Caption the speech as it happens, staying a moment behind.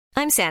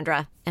I'm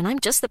Sandra, and I'm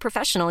just the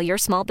professional your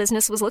small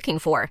business was looking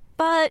for.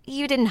 But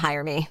you didn't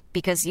hire me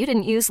because you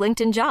didn't use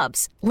LinkedIn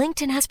Jobs.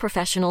 LinkedIn has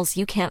professionals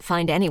you can't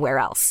find anywhere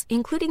else,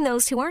 including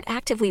those who aren't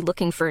actively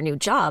looking for a new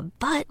job,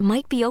 but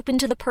might be open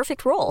to the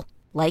perfect role,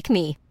 like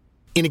me.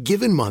 In a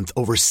given month,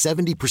 over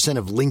 70%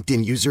 of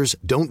LinkedIn users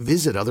don't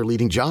visit other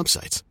leading job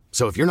sites.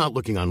 So if you're not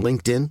looking on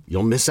LinkedIn,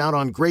 you'll miss out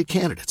on great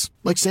candidates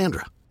like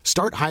Sandra.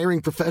 Start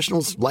hiring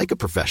professionals like a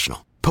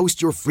professional.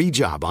 Post your free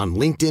job on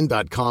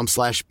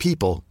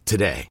linkedin.com/people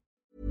today.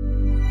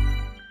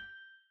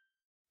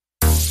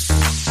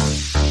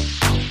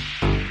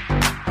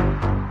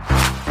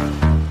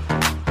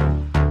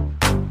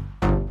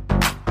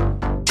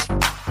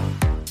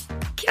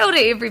 Kia ora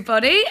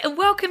everybody, and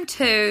welcome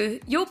to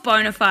your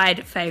bona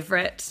fide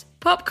favourite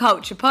pop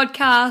culture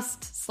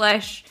podcast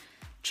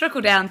 /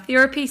 trickle-down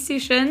therapy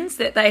sessions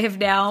that they have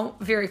now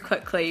very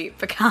quickly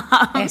become.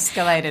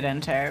 Escalated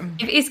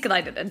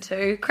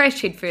into,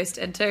 crashed headfirst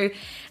into.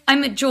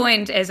 I'm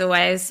joined, as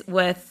always,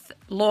 with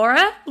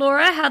Laura.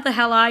 Laura, how the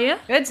hell are you?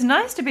 It's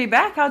nice to be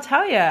back, I'll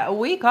tell you. A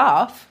week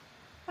off.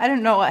 I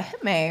don't know what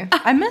hit me.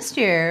 I missed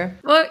you.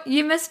 Well,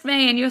 you missed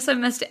me, and you also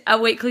missed a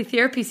weekly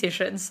therapy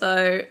session,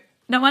 so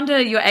no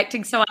wonder you're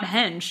acting so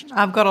unhinged.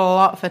 I've got a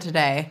lot for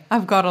today.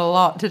 I've got a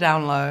lot to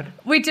download.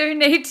 We do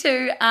need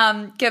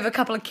to give a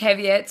couple of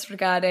caveats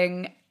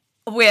regarding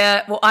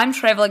I'm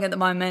traveling at the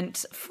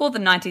moment for the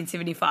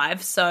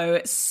 1975,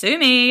 so sue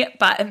me,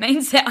 but it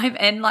means that I'm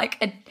in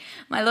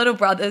my little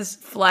brother's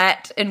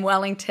flat in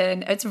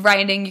Wellington. It's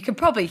raining. You can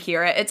probably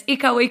hear it. It's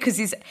echoey because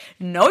there's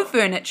no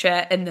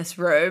furniture in this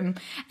room.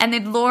 And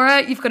then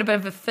Laura, you've got a bit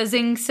of a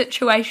fizzing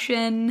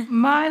situation.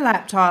 My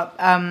laptop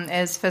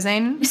is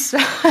fizzing, so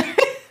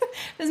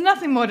there's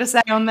nothing more to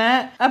say on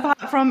that,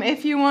 apart from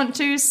if you want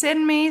to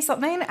send me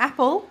something,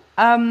 Apple,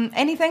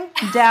 anything,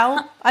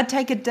 Dell, I'd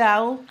take a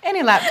Dell.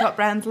 Any laptop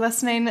brands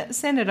listening,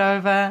 send it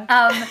over.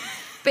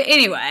 But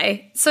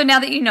anyway, so now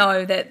that you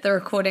know that the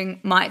recording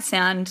might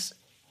sound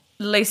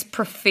less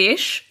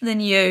profesh than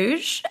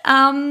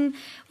usual,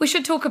 we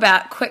should talk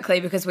about quickly,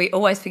 because we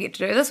always forget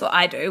to do this, what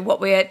I do, what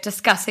we're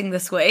discussing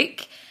this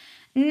week.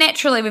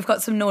 Naturally, we've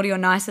got some naughty or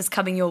nices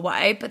coming your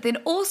way, but then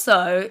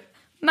also,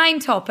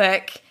 main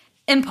topic,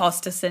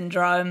 imposter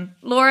syndrome.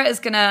 Laura is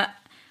going to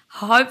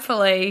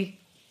hopefully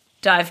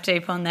dive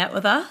deep on that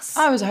with us.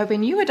 I was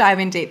hoping you were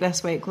diving deep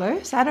this week,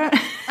 Luce.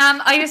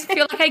 I just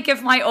feel like I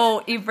give my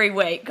all every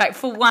week. Like,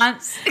 for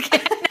once, for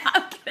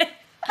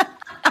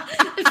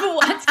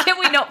once, can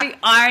we not be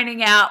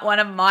ironing out one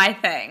of my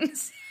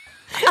things?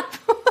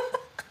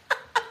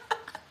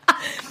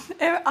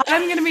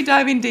 I'm going to be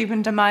diving deep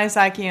into my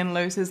psyche, and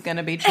Luce is going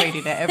to be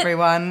treating it,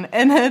 everyone,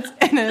 in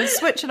a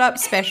switch it up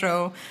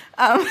special.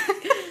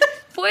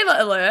 Spoiler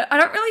alert, I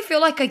don't really feel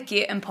like I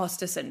get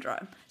imposter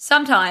syndrome.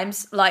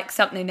 Sometimes, like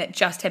something that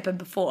just happened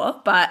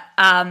before, but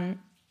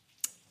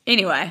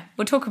anyway,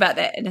 we'll talk about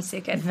that in a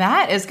second.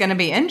 That is going to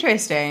be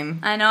interesting.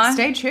 I know.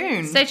 Stay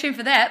tuned. Stay tuned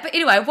for that. But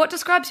anyway, what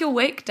describes your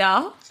week,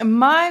 Dal?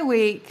 My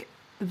week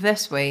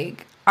this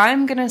week,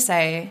 I'm going to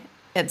say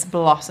it's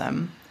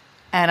Blossom.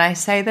 And I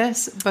say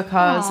this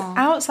because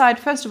outside,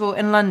 first of all,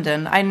 in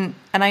London, I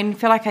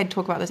feel like I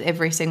talk about this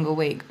every single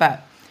week,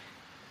 but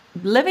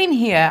living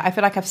here, I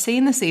feel like I've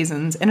seen the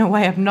seasons in a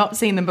way I've not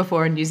seen them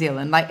before in New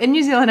Zealand. Like, in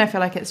New Zealand, I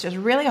feel like it's just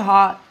really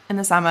hot in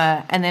the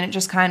summer, and then it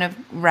just kind of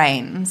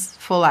rains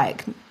for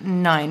like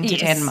 9 to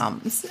 10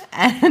 months.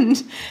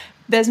 And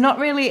there's not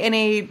really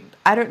any,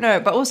 I don't know,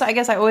 but also I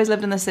guess I always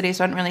lived in the city,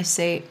 so I didn't really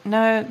see,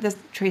 no, there's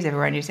trees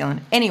everywhere in New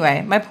Zealand.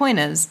 Anyway, my point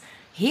is,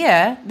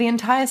 here, the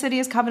entire city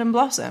is covered in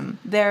blossom.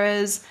 There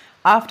is,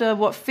 after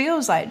what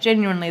feels like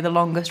genuinely the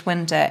longest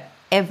winter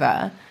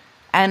ever,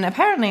 and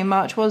apparently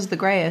March was the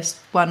greyest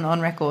one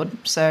on record,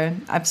 so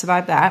I've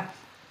survived that.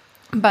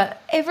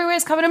 But everywhere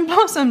is covered in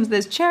blossoms.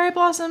 There's cherry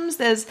blossoms,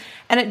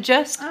 and it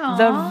just,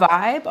 the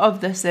vibe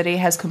of the city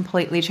has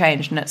completely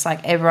changed. And it's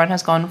like everyone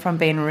has gone from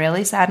being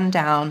really sad and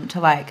down to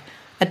like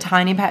a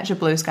tiny patch of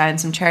blue sky and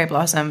some cherry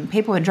blossom.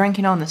 People are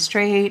drinking on the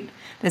street.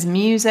 There's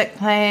music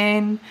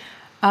playing.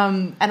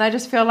 And I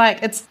just feel like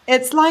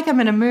it's like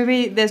I'm in a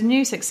movie. There's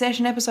new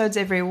Succession episodes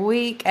every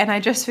week, and I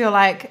just feel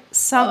like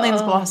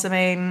something's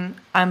blossoming.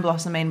 I'm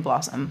blossoming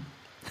blossom.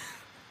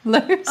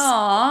 Luce?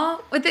 Aw,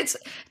 it's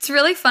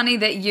really funny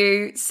that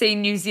you see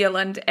New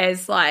Zealand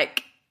as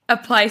like a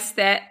place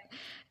that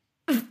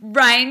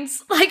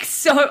rains like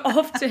so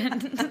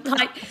often.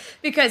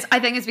 because I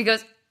think it's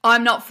because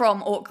I'm not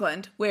from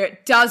Auckland, where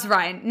it does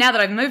rain. Now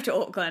that I've moved to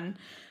Auckland,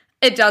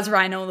 it does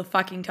rain all the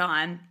fucking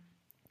time.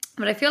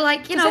 But I feel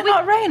like, Is it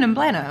not rain in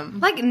Blenheim?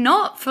 Like,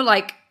 not for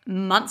like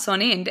months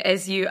on end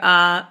as you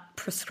are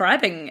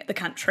prescribing the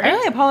country. I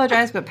really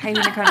apologise for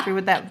painting the country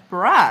with that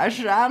brush.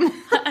 No,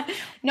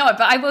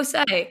 but I will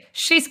say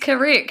she's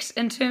correct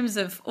in terms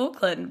of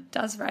Auckland. It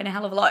does rain a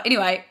hell of a lot.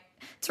 Anyway,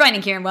 it's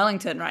raining here in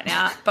Wellington right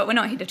now, but we're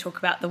not here to talk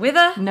about the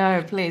weather.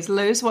 No, please.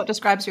 Luce, what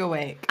describes your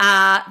week?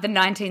 The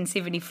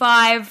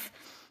 1975.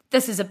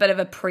 This is a bit of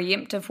a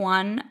preemptive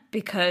one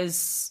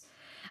because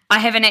I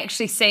haven't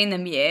actually seen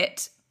them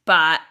yet,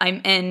 but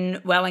I'm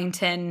in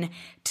Wellington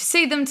to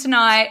see them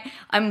tonight.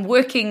 I'm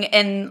working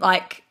in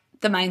like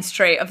the main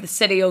street of the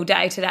city all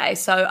day today,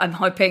 so I'm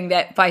hoping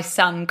that by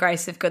some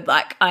grace of good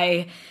luck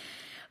I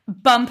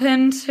bump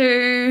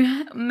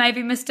into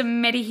maybe Mr.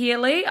 Maddie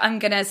Healy. I'm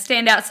going to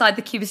stand outside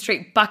the Cuba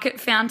Street bucket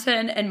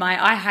fountain in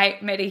my I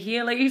Hate Maddie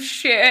Healy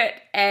shirt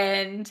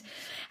and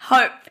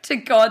hope to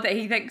God that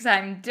he thinks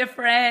I'm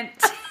different.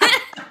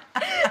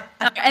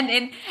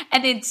 and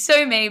then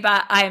sue me,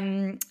 but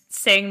I'm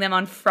seeing them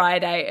on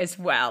Friday as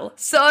well.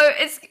 So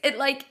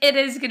it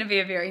is going to be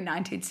a very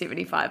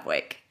 1975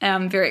 week.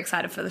 I'm very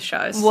excited for the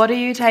shows. What are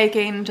you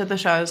taking to the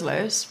shows,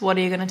 Luce? What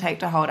are you going to take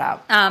to hold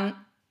up?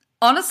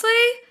 Honestly,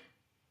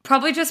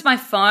 probably just my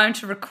phone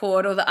to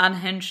record all the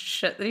unhinged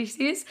shit that he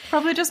says.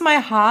 Probably just my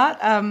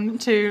heart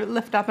to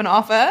lift up an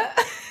offer.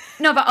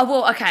 No, but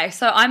okay.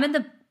 So I'm in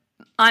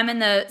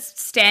the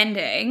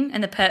standing in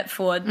the pit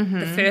for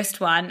the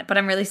first one, but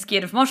I'm really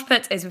scared of mosh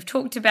pits, as we've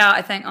talked about,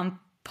 I think, on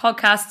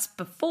podcasts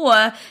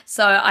before.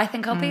 So I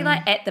think I'll be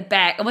like at the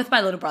back. I'm with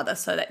my little brother,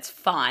 so that's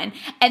fine.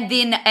 And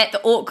then at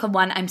the Auckland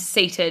one, I'm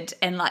seated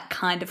and like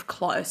kind of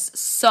close.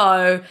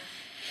 So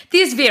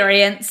there's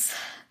variance.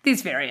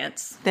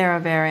 There are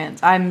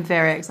variants. I'm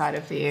very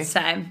excited for you.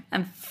 Same.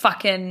 I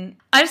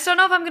just don't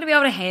know if I'm going to be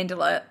able to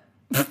handle it.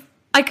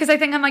 Because I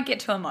think I might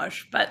get too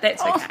emotional, but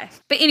that's okay.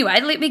 But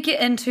anyway, let me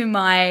get into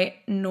my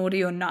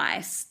naughty or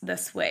nice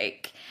this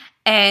week.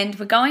 And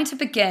we're going to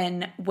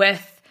begin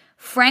with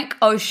Frank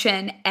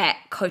Ocean at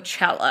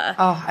Coachella.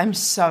 Oh, I'm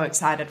so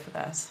excited for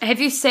this. Have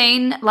you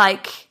seen,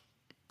 like,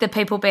 the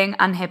people being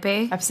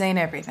unhappy? I've seen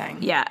everything.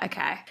 Yeah,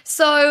 okay.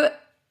 So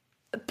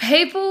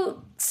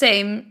people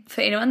seem,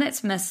 for anyone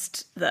that's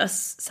missed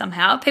this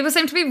somehow, people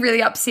seem to be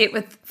really upset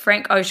with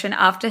Frank Ocean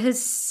after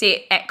his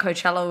set at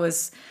Coachella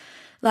was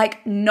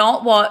like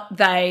not what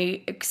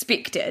they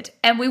expected.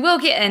 And we will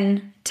get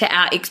into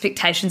our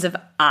expectations of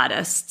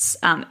artists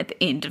at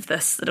the end of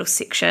this little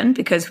section,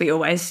 because we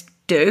always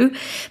do.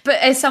 But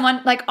as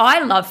someone, like,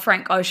 I love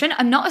Frank Ocean.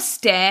 I'm not a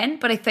stan,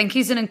 but I think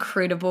he's an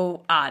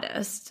incredible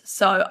artist.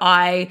 So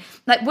I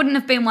wouldn't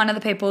have been one of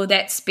the people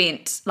that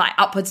spent like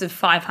upwards of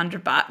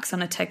 $500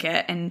 on a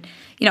ticket and,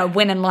 you know,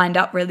 went and lined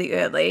up really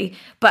early.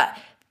 But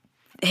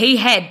he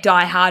had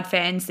die-hard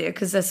fans there,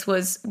 because this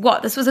was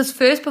his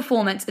first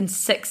performance in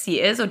 6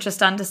 years, or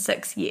just under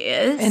 6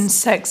 years. In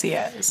 6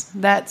 years.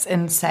 That's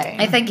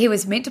insane. I think he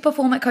was meant to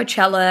perform at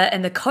Coachella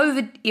in the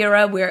COVID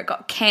era where it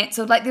got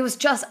cancelled. Like, there was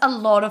just a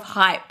lot of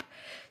hype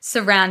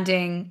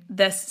surrounding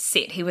this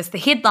set. He was the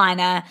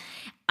headliner.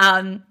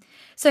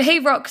 So he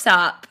rocks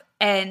up,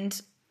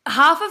 and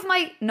a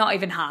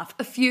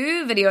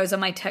few videos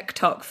on my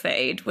TikTok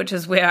feed, which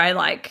is where I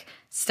like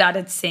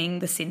started seeing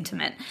the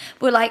sentiment,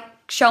 were like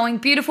showing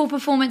beautiful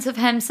performance of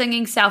him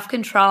singing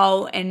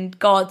Self-Control and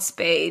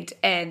Godspeed,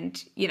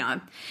 and, you know,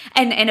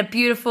 and a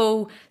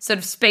beautiful sort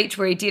of speech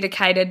where he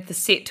dedicated the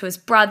set to his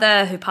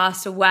brother who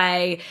passed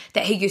away,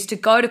 that he used to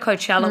go to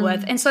Coachella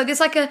with. And so there's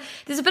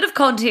a bit of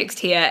context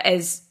here,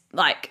 as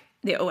like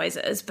there always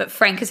is, but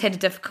Frank has had a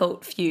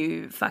difficult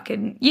few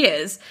fucking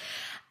years.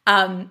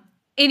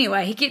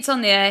 Anyway, he gets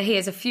on there, he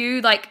has a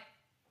few like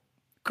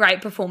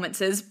great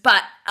performances,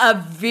 but a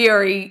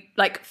very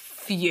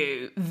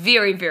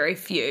very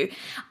few.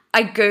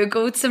 I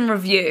googled some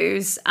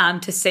reviews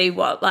to see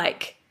what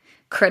like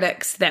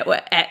critics that were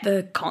at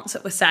the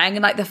concert were saying,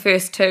 and like the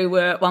first two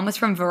one was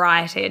from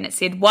Variety, and it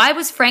said, "Why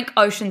was Frank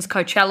Ocean's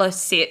Coachella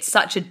set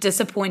such a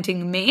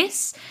disappointing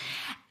mess?"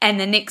 And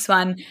the next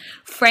one,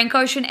 "Frank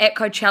Ocean at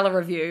Coachella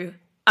review,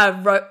 a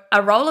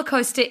roller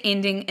coaster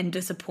ending in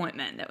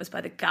disappointment." That was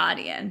by The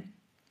Guardian.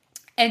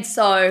 And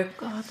so,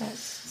 God, that's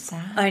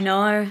sad. I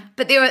know,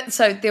 but there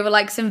were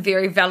like some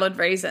very valid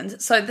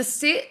reasons. So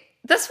this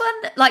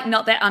one, like,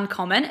 not that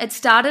uncommon. It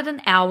started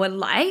an hour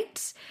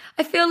late.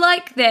 I feel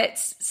like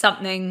that's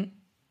something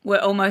we're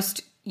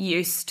almost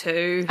used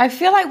to. I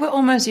feel like we're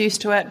almost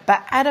used to it,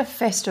 but at a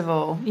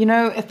festival, you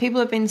know, if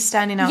people have been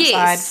standing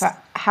outside for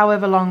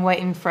however long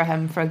waiting for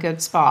him for a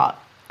good spot,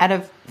 at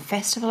a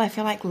festival, I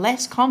feel like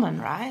less common,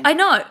 right? I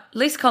know,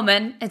 less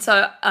common, and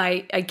so I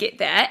get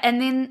that.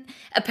 And then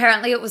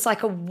apparently it was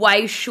like a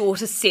way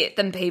shorter set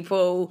than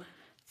people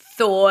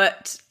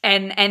thought,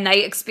 and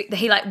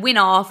he like went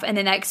off, and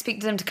then they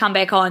expected him to come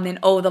back on, and then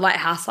all the like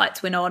house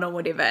lights went on or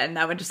whatever, and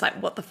they were just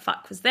like, what the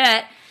fuck was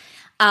that?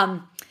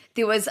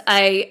 There was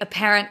a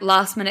apparent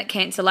last minute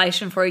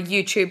cancellation for a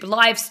YouTube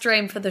live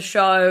stream for the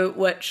show,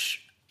 which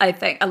I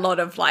think a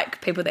lot of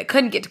like people that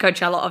couldn't get to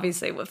Coachella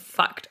obviously were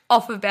fucked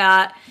off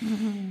about.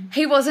 Mm-hmm.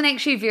 He wasn't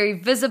actually very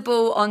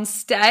visible on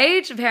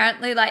stage.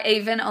 Apparently, like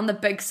even on the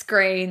big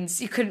screens,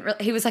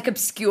 he was like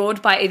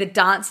obscured by either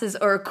dancers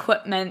or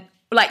equipment.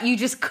 Like you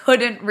just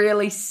couldn't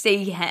really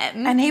see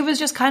him. And he was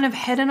just kind of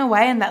hidden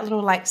away in that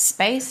little like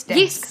space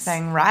desk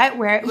thing, right?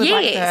 Where it was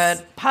like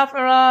the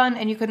puffer on,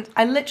 and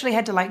I literally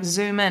had to like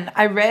zoom in.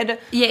 I read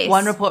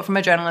one report from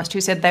a journalist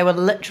who said they were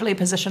literally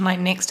positioned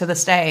like next to the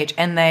stage,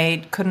 and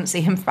they couldn't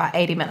see him for about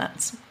 80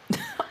 minutes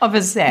of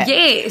his set.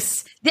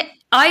 Yes.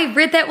 I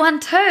read that one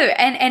too.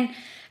 And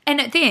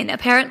then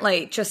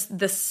apparently just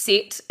the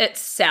set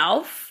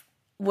itself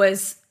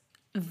was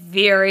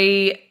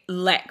very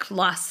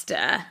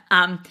lackluster.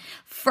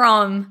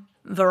 From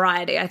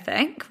Variety, I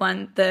think,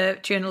 when the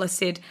journalist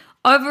said,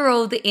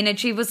 overall, the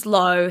energy was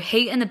low.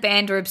 He and the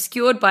band were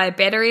obscured by a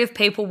battery of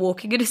people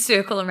walking in a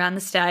circle around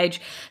the stage.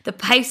 The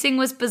pacing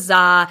was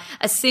bizarre.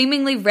 A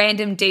seemingly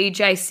random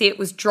DJ set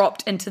was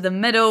dropped into the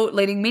middle,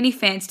 leading many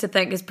fans to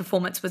think his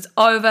performance was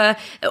over.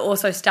 It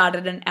also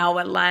started an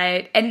hour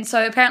late. And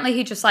so apparently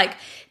he just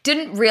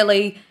didn't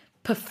really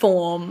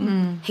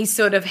perform. He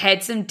sort of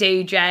had some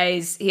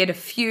DJs. He had a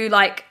few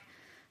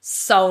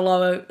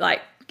solo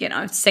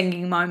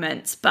singing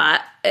moments,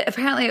 but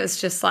apparently it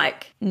was just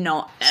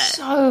not it.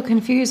 So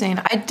confusing.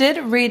 I did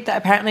read that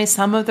apparently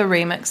some of the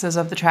remixes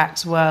of the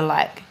tracks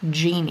were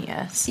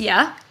genius.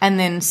 Yeah. And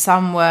then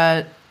some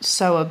were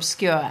so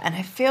obscure. And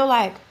I feel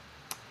I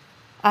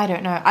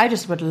don't know. I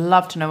just would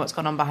love to know what's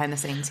gone on behind the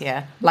scenes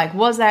here.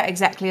 Was that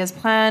exactly as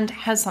planned?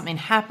 Has something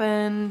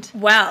happened?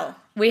 Well,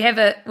 we have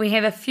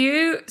a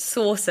few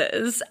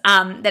sources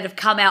that have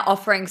come out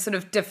offering sort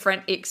of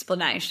different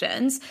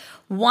explanations.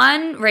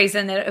 One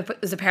reason that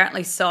it was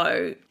apparently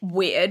so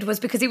weird was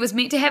because he was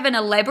meant to have an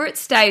elaborate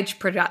stage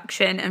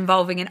production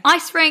involving an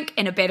ice rink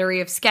and a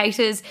battery of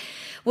skaters,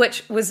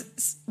 which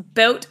was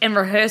built and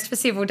rehearsed for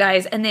several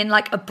days and then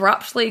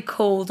abruptly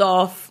called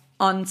off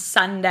on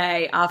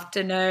Sunday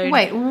afternoon.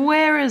 Wait,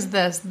 where is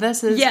this?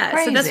 This is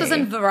crazy. So this was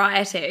in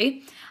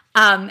Variety.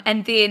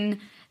 And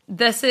then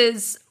this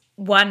is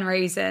one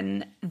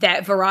reason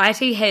that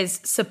Variety has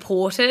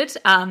supported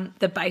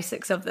the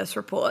basics of this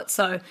report.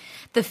 So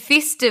the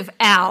Festive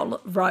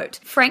Owl wrote,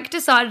 Frank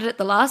decided at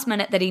the last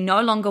minute that he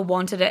no longer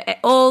wanted it at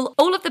all.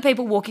 All of the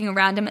people walking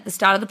around him at the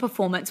start of the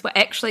performance were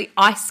actually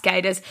ice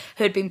skaters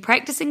who had been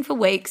practicing for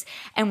weeks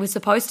and were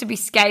supposed to be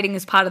skating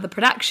as part of the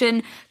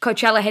production.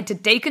 Coachella had to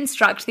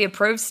deconstruct the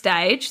approved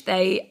stage.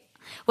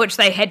 Which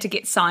they had to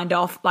get signed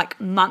off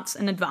months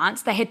in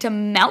advance. They had to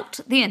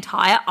melt the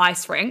entire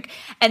ice rink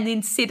and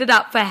then set it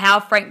up for how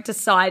Frank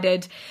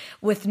decided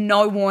with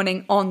no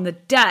warning on the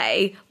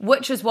day,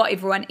 which is what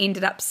everyone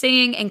ended up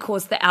seeing and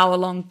caused the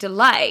hour-long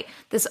delay.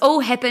 This all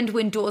happened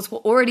when doors were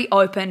already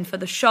open for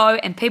the show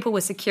and people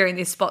were securing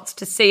their spots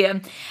to see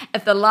him.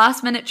 If the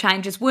last-minute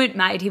changes weren't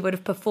made, he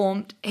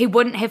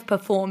wouldn't have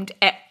performed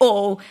at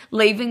all,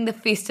 leaving the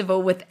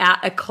festival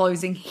without a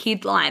closing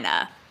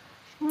headliner.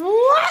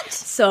 What?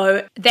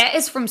 So that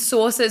is from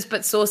sources,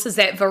 but sources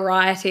that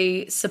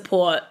Variety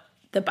support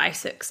the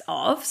basics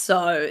of.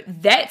 So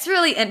that's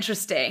really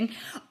interesting.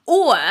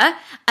 Or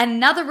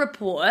another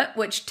report,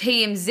 which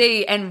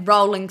TMZ and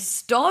Rolling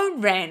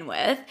Stone ran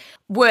with,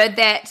 were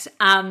that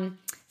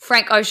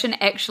Frank Ocean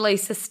actually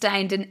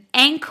sustained an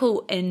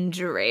ankle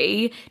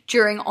injury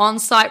during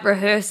on-site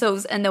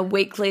rehearsals in the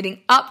week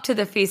leading up to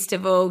the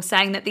festival,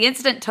 saying that the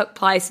incident took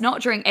place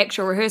not during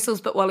actual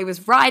rehearsals, but while he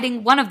was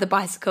riding one of the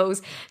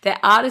bicycles that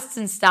artists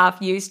and staff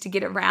used to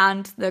get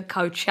around the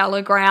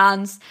Coachella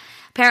grounds.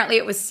 Apparently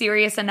it was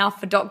serious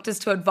enough for doctors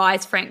to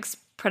advise Frank's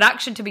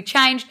production to be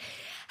changed.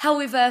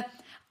 However,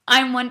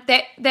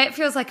 that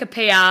feels like a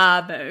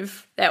PR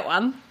move, that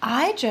one.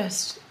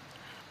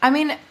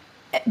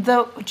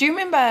 Do you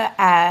remember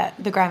at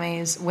the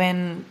Grammys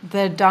when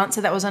the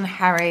dancer that was on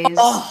Harry's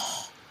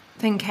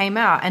thing came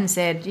out and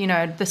said,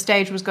 the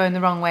stage was going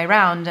the wrong way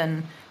round,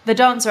 and the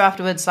dancer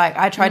afterwards,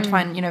 I tried to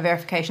find,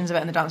 verifications of it,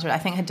 and the dancer, I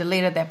think, had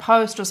deleted their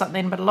post or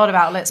something, but a lot of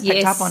outlets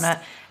picked up on it.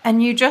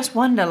 And you just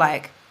wonder,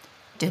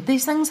 did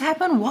these things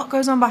happen? What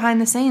goes on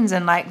behind the scenes?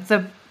 And,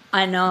 the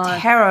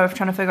terror of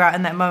trying to figure out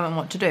in that moment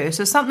what to do.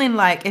 So something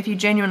if you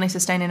genuinely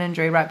sustain an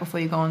injury right before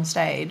you go on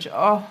stage,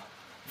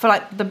 for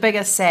the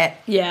biggest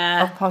set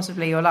of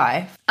possibly your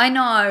life. I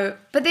know.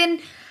 But then,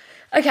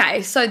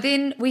 okay, so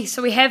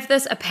we have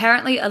this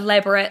apparently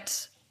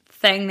elaborate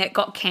thing that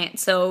got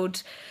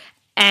cancelled,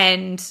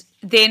 and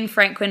then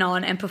Frank went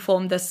on and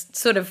performed this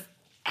sort of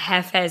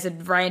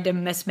haphazard,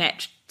 random,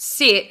 mismatched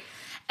set.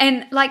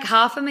 And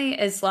half of me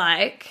is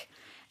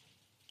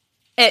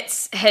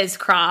it's his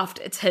craft,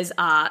 it's his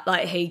art,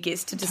 he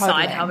gets to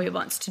decide how he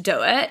wants to do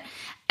it.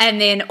 And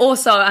then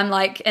also I'm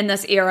in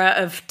this era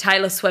of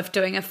Taylor Swift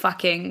doing a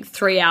fucking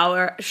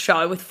 3-hour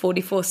show with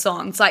 44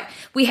 songs.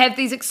 We have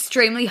these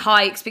extremely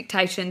high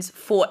expectations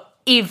for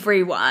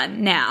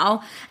everyone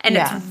now, and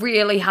it's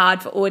really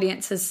hard for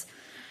audiences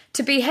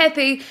to be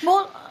happy.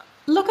 Well,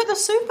 look at the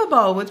Super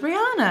Bowl with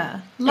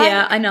Rihanna.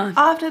 Yeah, I know.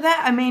 After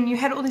that, you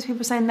had all these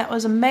people saying that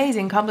was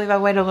amazing, can't believe I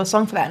waited all this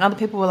long for that. And other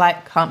people were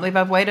can't believe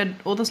I've waited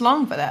all this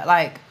long for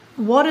that.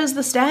 What is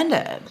the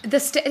standard? The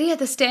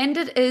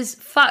standard is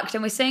fucked,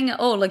 and we're seeing it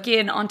all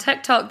again on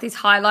TikTok. These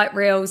highlight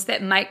reels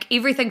that make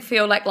everything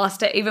feel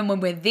lackluster, even when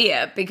we're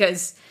there,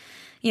 because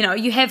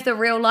you have the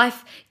real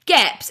life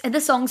gaps and the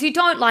songs you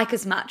don't like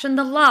as much, and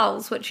the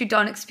lulls which you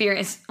don't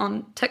experience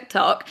on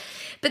TikTok.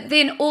 But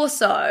then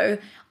also,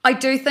 I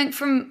do think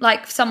from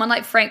someone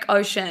like Frank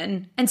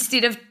Ocean,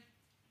 instead of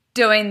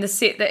doing the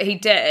set that he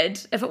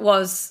did, if it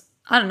was,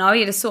 I don't know, he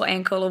had a sore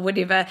ankle or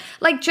whatever,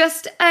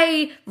 just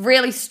a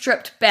really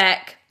stripped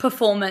back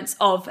performance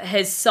of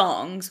his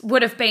songs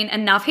would have been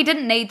enough. He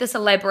didn't need this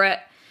elaborate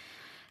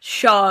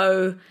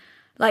show.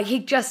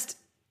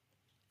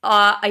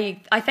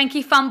 I think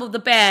he fumbled the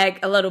bag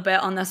a little bit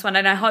on this one,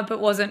 and I hope it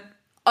wasn't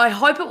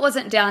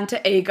down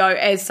to ego,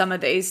 as some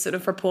of these sort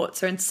of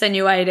reports are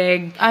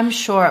insinuating. I'm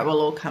sure it will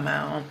all come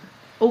out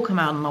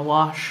in the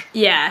wash.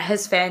 Yeah,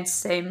 his fans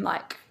seem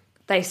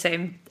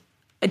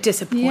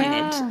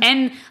disappointed,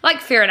 and like,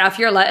 fair enough.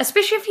 You're like,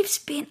 especially if you've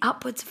spent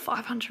upwards of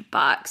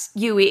 $500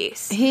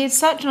 US. He's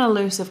such an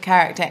elusive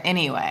character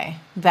anyway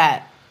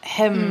that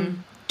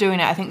him doing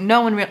it, I think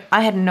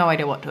I had no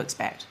idea what to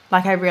expect.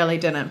 Like, I really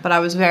didn't, but I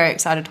was very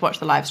excited to watch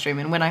the live stream,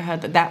 and when I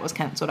heard that was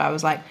cancelled, I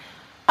was like,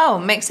 oh,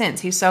 makes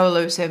sense. He's so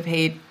elusive.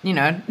 He,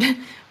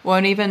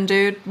 won't even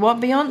do what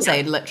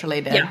Beyonce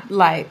literally did. Yeah.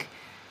 Like,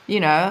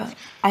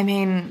 I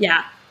mean,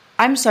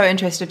 I'm so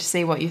interested to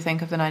see what you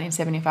think of the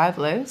 1975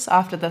 Luz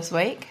after this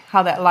week,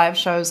 how that live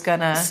show's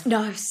gonna...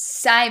 No,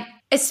 same.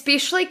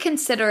 Especially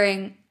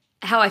considering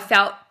how I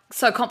felt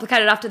so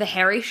complicated after the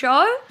Harry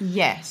show.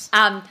 Yes.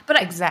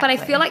 Exactly. But I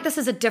feel like this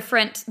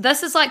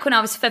is like when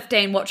I was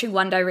 15 watching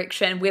One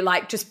Direction, where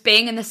like just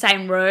being in the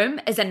same room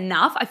is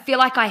enough. I feel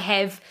like I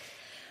have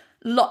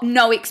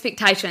no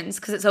expectations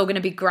because it's all going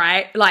to be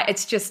great. Like,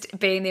 it's just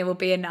being there will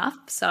be enough.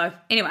 So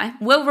anyway,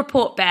 we'll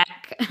report back.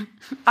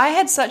 I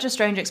had such a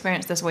strange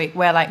experience this week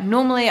where, like,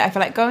 normally I feel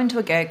like going to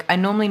a gig, I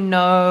normally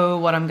know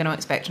what I'm going to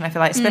expect. And I feel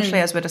like, especially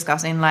as we're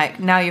discussing, like,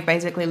 now you've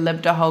basically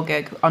lived a whole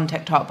gig on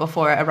TikTok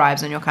before it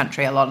arrives in your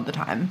country a lot of the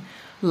time.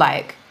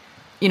 Like,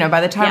 by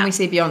the time we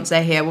see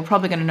Beyonce here, we're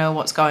probably going to know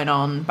what's going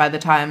on by the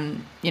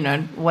time,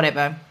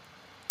 whatever.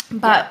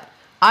 But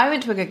I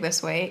went to a gig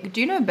this week.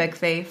 Do you know Big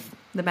Thief?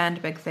 The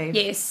band Big Thief.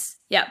 Yes.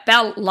 Yeah,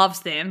 Belle loves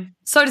them.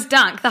 So does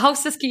Dunk. The whole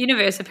Siska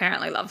universe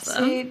apparently loves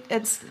them.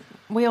 See,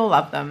 we all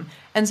love them.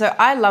 And so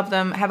I love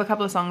them, have a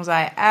couple of songs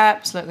I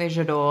absolutely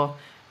adore.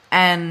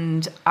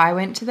 And I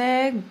went to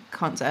their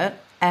concert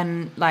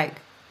and, like,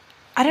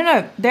 I don't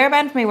know, they're a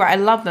band for me where I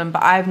love them,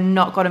 but I've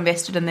not got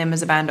invested in them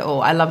as a band at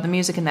all. I love the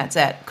music and that's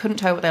it. Couldn't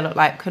tell you what they look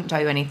like, couldn't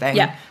tell you anything.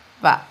 Yeah.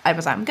 But I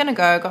was like, I'm going to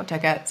go, got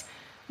tickets.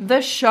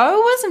 The show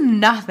was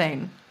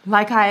nothing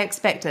like I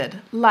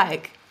expected.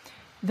 Like...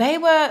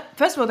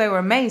 first of all, they were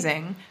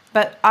amazing,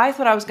 but I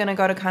thought I was going to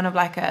go to kind of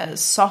like a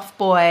soft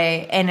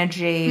boy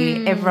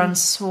energy,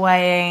 everyone's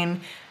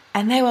swaying,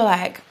 and they were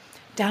like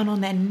down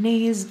on their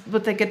knees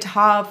with the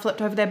guitar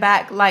flipped over their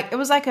back. Like, it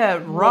was like a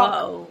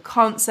rock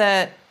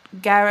concert,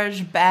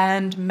 garage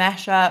band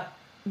mashup.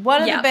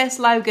 One of the best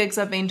live gigs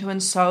I've been to in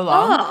so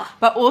long,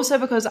 but also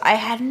because I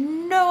had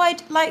no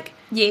idea, like...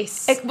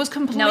 Yes. It was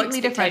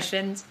completely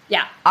different.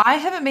 Yeah. I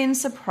haven't been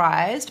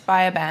surprised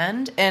by a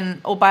band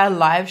or by a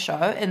live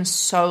show in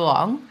so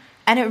long.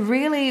 And it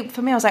really,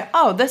 for me, I was like,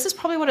 oh, this is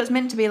probably what it's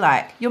meant to be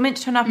like. You're meant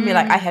to turn up and be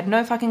like, I had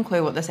no fucking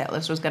clue what the set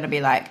list was going to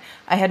be like.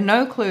 I had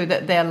no clue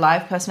that their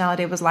live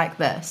personality was like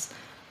this.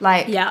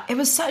 Like, it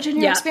was such a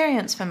new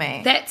experience for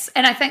me.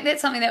 And I think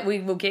that's something that we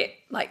will get,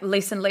 like,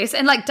 less and less.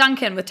 And, like,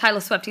 Duncan with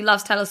Taylor Swift, he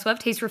loves Taylor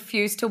Swift. He's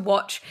refused to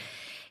watch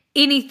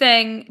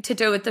anything to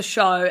do with the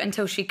show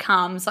until she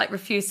comes, like,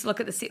 refused to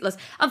look at the set list.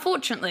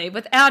 Unfortunately,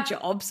 with our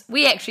jobs,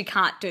 we actually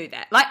can't do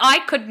that. Like, I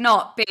could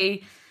not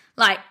be,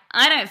 like,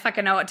 I don't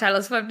fucking know what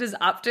Taylor Swift is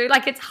up to.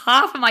 Like, it's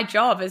half of my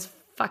job is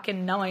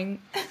fucking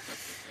knowing.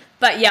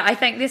 But, yeah, I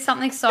think there's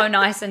something so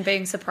nice in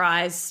being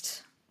surprised.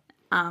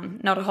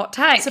 Not a hot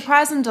take.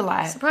 Surprise and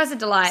delight. Surprise and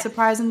delight.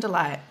 Surprise and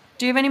delight.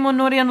 Do you have any more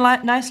naughty and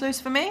nice loose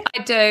for me?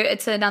 I do.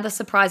 It's another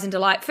surprise and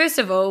delight. First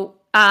of all,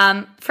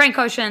 Frank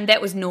Ocean,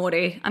 that was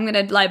naughty. I'm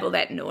going to label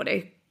that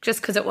naughty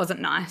just because it wasn't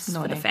nice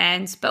for the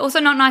fans, but also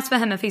not nice for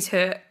him if he's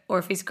hurt or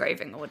if he's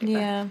grieving or whatever.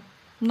 Yeah,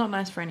 not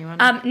nice for anyone.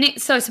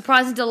 So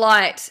surprise and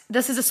delight.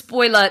 This is a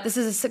spoiler. This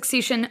is a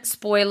Succession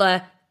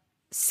spoiler.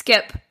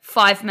 Skip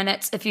 5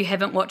 minutes if you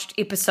haven't watched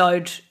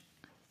episode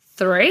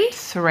 3.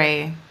 It's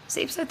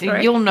episode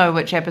 3. You'll know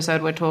which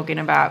episode we're talking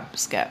about.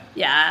 Skip.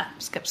 Yeah.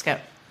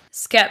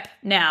 Skip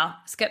now.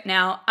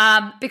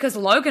 Because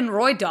Logan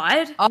Roy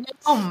died.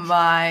 Oh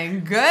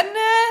my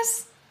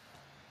goodness.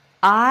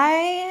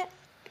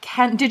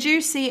 Did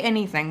you see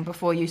anything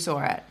before you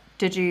saw it?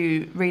 Did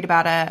you read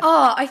about it?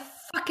 Oh, I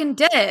fucking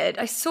did.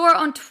 I saw it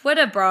on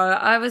Twitter, bro.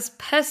 I was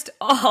pissed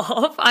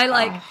off.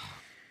 Like,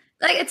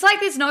 it's like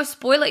there's no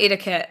spoiler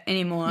etiquette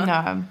anymore.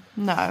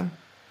 No.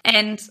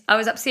 And I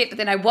was upset, but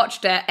then I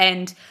watched it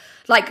and,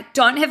 like,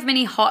 don't have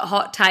many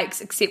hot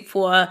takes except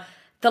for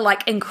the,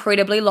 like,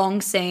 incredibly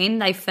long scene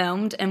they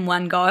filmed in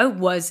one go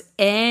was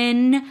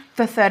the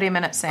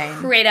 30-minute scene.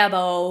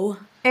 Incredible.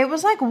 It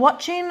was like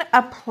watching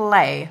a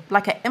play,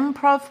 like an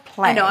improv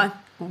play. I know.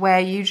 Where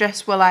you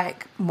just were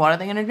like, what are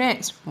they going to do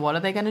next? What are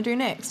they going to do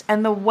next?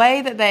 And the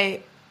way that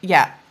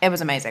it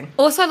was amazing.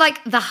 Also,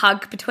 like, the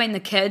hug between the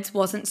kids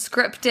wasn't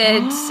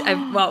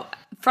scripted. Well,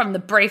 from the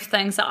brief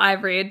things that I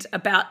read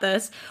about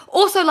this.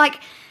 Also, like,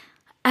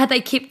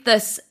 they kept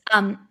this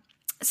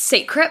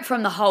secret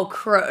from the whole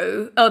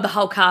crew, or the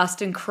whole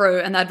cast and crew,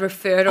 and they'd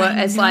refer to it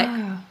as, like,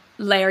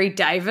 Larry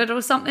David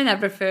or something.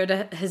 They'd refer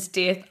to his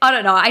death. I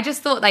don't know. I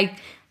just thought they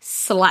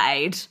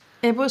slayed.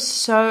 It was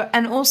so,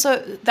 and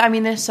also, I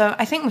mean, I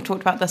think we've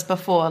talked about this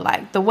before,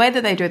 like, the way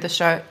that they do the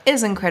show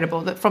is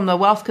incredible, that from the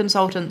wealth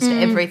consultants to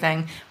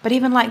everything, but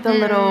even, like, the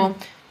little,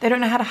 they don't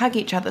know how to hug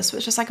each other. So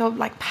it's just like a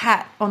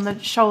pat on the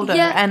shoulder.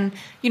 Yeah. And,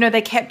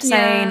 they kept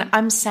saying, Yeah.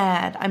 I'm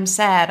sad, I'm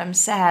sad, I'm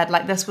sad.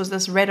 Like this was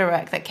this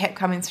rhetoric that kept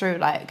coming through.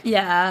 Like,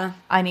 Yeah.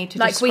 I need to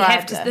Like describe we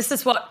have to, this. this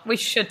is what we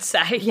should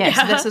say. Yes,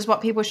 Yeah. this is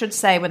what people should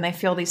say when they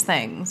feel these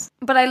things.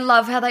 But I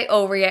love how they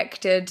all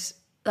reacted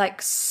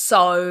like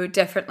so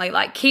differently.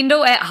 Like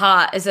Kendall at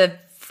heart is a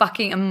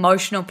fucking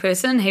emotional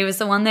person. He was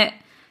the one that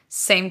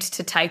seemed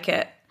to take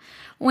it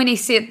when he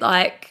said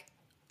like,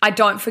 I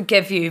don't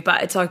forgive you,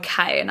 but it's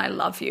okay and I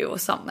love you or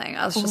something.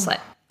 I was just like,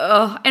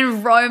 oh.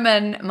 And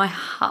Roman, my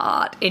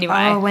heart. Anyway.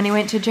 Oh, when he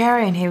went to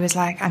Jerry and he was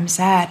like, I'm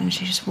sad, and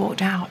she just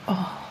walked out.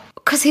 Oh.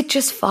 Because he'd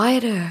just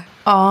fired her.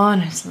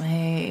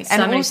 Honestly. So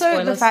and many also the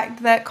spoilers.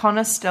 fact that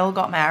Connor still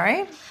got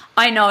married.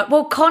 I know.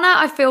 Well, Connor,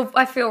 I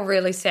feel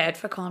really sad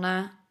for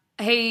Connor.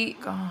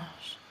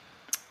 Gosh.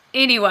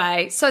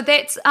 Anyway, so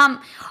that's I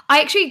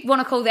actually want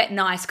to call that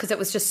nice because it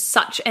was just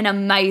such an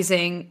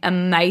amazing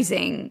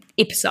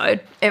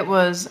episode. It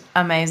was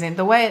amazing.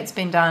 The way it's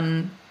been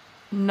done,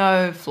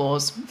 no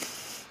flaws.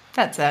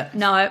 That's it.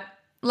 No,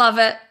 love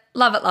it.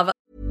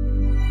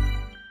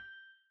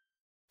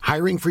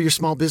 Hiring for your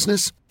small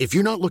business? If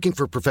you're not looking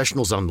for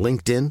professionals on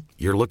LinkedIn,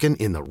 you're looking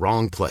in the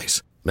wrong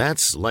place.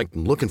 That's like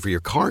looking for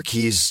your car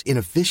keys in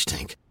a fish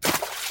tank.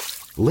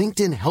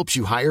 LinkedIn helps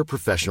you hire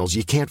professionals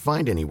you can't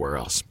find anywhere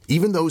else,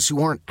 even those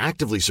who aren't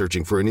actively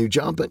searching for a new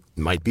job but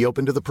might be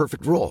open to the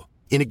perfect role.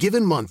 In a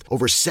given month,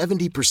 over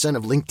 70%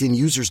 of LinkedIn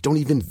users don't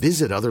even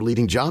visit other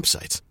leading job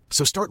sites.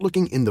 So start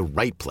looking in the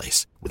right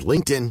place. With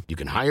LinkedIn, you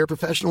can hire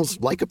professionals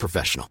like a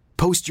professional.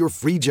 Post your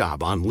free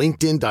job on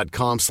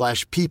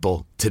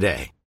linkedin.com/people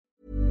today.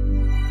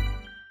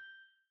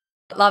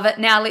 Love it.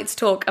 Now let's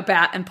talk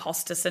about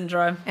imposter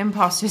syndrome.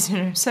 Imposter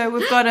syndrome. So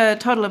we've got a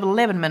total of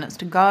 11 minutes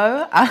to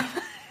go. Oh.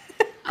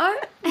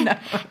 No.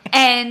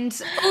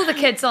 And all the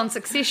kids on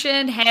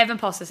Succession have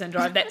imposter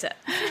syndrome. That's it.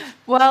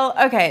 Well,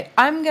 okay.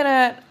 I'm going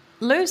to...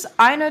 Luce,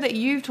 I know that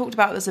you've talked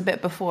about this a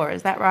bit before.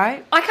 Is that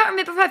right? I can't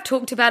remember if I've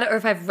talked about it or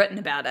if I've written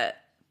about it.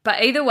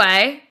 But either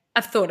way,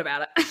 I've thought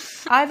about it.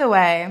 Either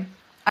way,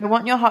 I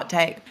want your hot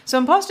take. So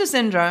imposter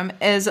syndrome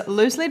is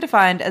loosely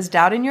defined as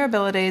doubting your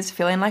abilities,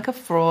 feeling like a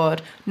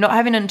fraud, not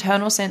having an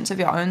internal sense of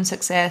your own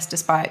success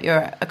despite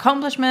your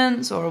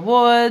accomplishments or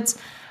awards,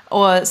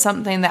 or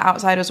something that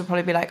outsiders will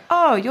probably be like,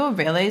 oh, you're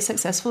really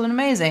successful and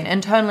amazing.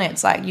 Internally,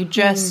 it's like you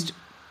just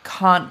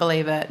can't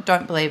believe it,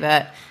 don't believe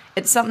it.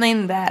 It's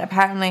something that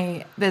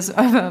apparently there's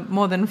over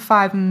more than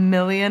 5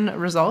 million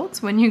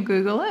results when you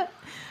Google it.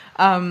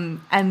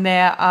 And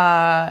there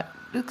are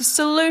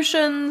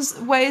solutions,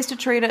 ways to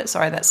treat it.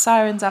 Sorry, that's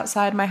sirens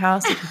outside my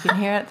house, if you can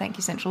hear it. Thank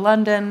you, Central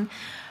London.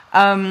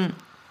 From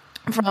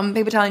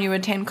people telling you to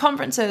attend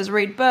conferences,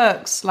 read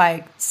books,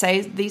 like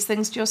say these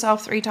things to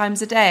yourself 3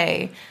 times a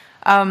day.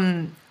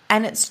 And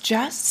it's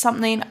just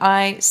something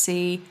I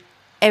see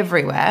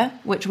everywhere,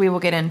 which we will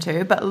get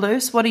into. But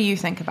Luce, what do you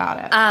think about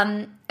it?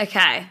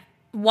 Okay.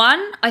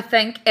 One, I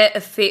think it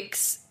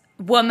affects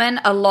women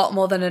a lot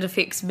more than it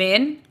affects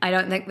men. I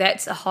don't think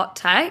that's a hot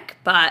take,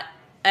 but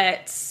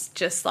it's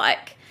just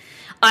like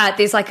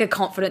there's like a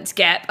confidence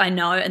gap, I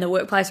know, in the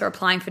workplace or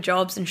applying for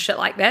jobs and shit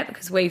like that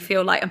because we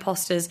feel like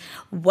imposters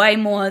way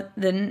more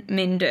than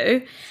men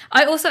do.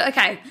 I also,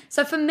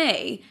 so for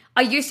me,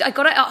 I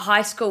got it at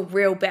high school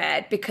real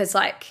bad because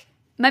like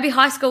maybe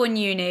high school and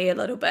uni a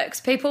little bit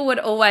because people would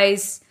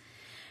always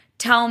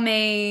tell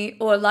me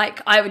or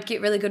like I would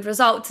get really good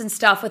results and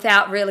stuff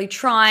without really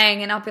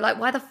trying and I'll be like,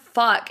 why the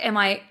fuck am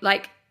I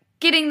like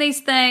getting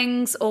these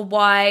things or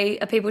why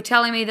are people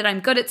telling me that I'm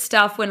good at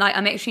stuff when like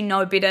I'm actually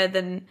no better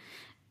than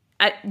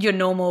your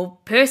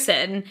normal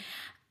person.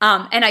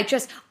 And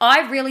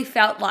I really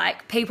felt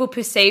like people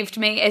perceived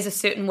me as a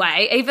certain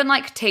way, even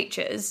like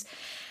teachers.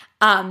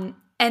 And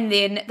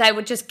then they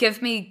would just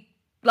give me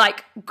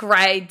like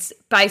grades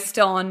based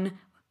on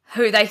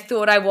who they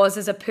thought I was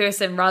as a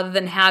person rather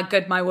than how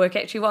good my work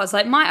actually was.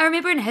 Like I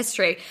remember in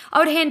history, I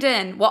would hand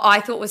in what I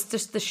thought was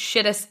just the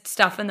shittest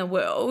stuff in the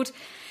world.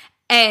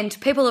 And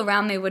people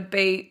around me would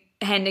be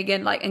handing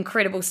in like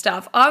incredible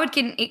stuff. I would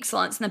get an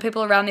excellence and the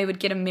people around me would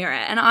get a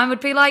merit. And I would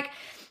be like,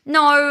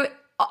 no,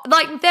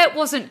 like that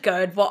wasn't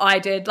good what I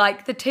did.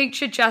 Like the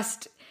teacher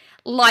just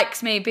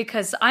likes me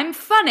because I'm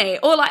funny.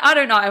 Or like, I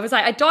don't know. I was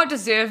like, I don't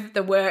deserve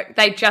the work.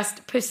 They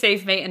just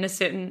perceive me in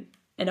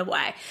a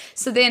way.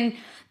 So then,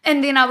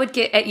 and then I would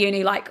get at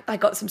uni, like I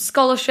got some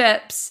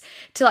scholarships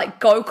to like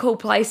go cool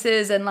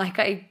places and like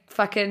I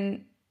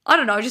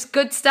don't know, just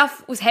good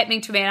stuff was happening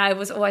to me and I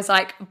was always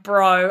like,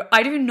 bro,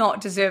 I do not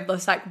deserve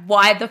this. Like,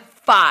 why the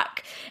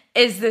fuck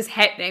is this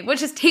happening?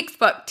 Which is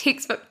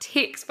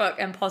textbook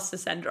imposter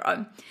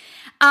syndrome.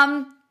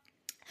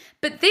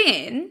 But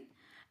then,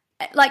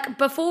 like,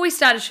 before we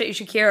started Shit You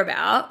Should Care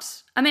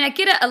About, I mean, I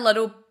get it a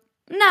little.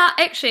 Nah,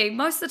 actually,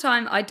 most of the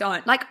time I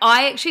don't. Like,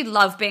 I actually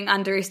love being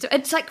underestimated.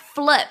 It's like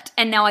flipped,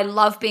 and now I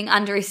love being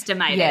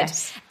underestimated.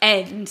 Yes.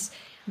 And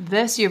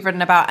this you've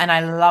written about, and I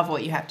love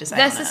what you have to say.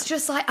 This is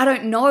just like, I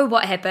don't know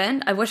what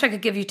happened. I wish I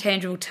could give you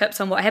tangible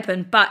tips on what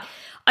happened, but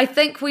I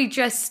think we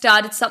just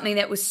started something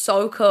that was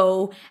so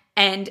cool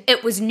and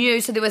it was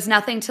new, so there was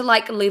nothing to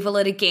like level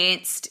it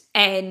against.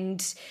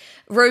 And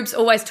Rubes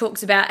always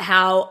talks about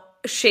how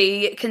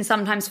she can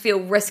sometimes feel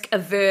risk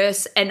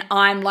averse, and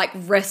I'm like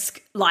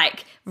risk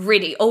like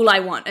ready. All I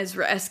want is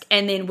risk.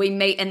 And then we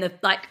meet in the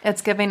like,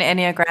 it's giving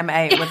Enneagram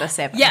 8 with a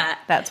 7. Yeah,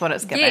 that's what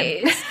it's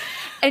giving. Yes.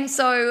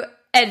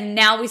 And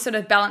now we sort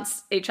of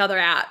balance each other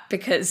out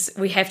because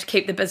we have to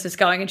keep the business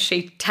going, and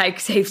she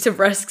takes heaps of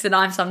risks, and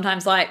I'm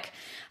sometimes like,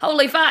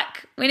 holy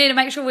fuck, we need to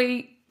make sure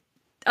we,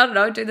 I don't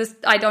know, do this,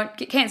 I don't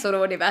get cancelled or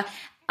whatever.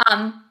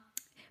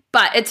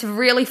 But it's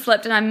really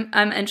flipped, and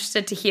I'm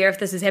interested to hear if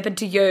this has happened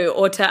to you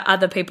or to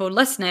other people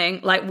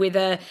listening, like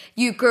whether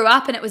you grew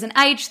up and it was an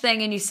age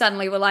thing and you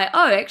suddenly were like,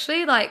 oh,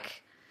 actually,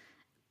 like,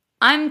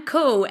 I'm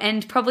cool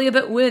and probably a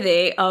bit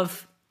worthy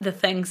of the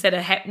things that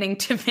are happening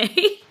to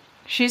me.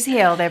 She's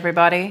healed,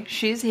 everybody.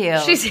 She's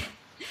healed.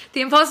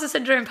 The imposter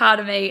syndrome part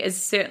of me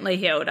is certainly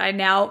healed. I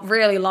now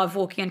really love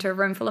walking into a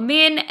room full of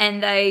men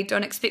and they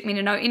don't expect me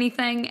to know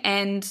anything,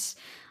 and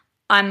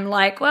I'm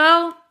like,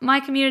 well, my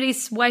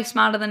community's way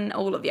smarter than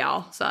all of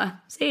y'all, so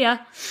see ya.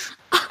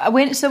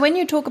 When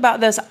you talk about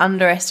this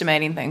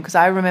underestimating thing, because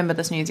I remember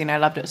this news and I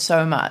loved it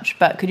so much,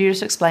 but could you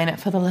just explain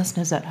it for the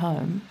listeners at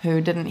home who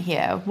didn't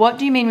hear? What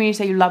do you mean when you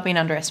say you love being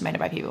underestimated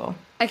by people?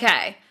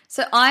 Okay,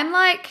 so I'm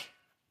like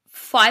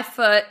 5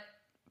 foot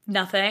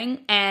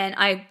nothing, and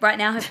I right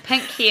now have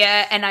pink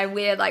hair, and I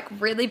wear like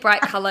really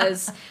bright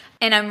colors,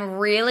 and I'm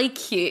really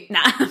cute.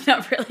 Nah, I'm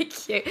not really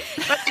cute,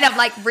 but I'm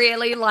like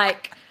really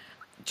like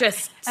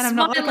just and I'm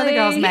smiley. not like other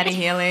girls, Maddie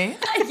Healy.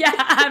 Yeah,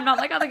 I'm not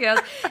like other girls.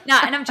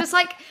 Nah, and I'm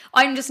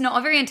just not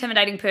a very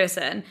intimidating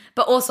person,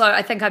 but also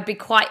I think I'd be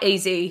quite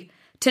easy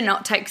to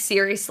not take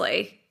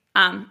seriously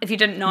if you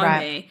didn't know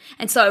me.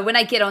 And so when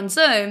I get on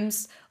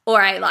Zooms,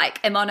 or I like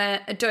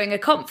am doing a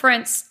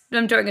conference,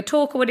 I'm doing a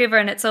talk or whatever,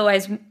 and it's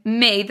always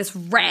me, this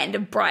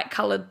random bright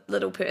coloured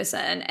little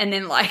person, and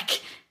then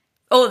like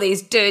all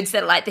these dudes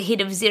that are like the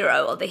head of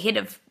Xero or the head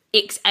of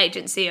X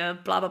agency or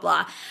blah blah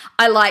blah.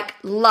 I like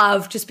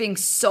love just being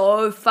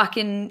so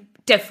fucking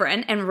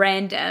different and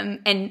random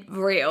and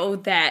real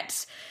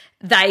that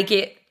they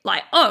get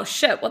like, oh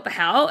shit, what the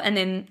hell? And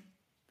then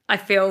I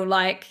feel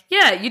like,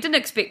 yeah, you didn't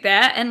expect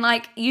that, and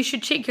like you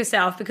should check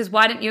yourself, because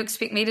why didn't you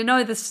expect me to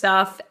know this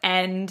stuff?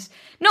 And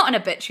not in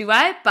a bitchy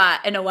way,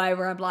 but in a way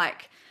where I'm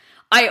like,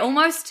 I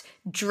almost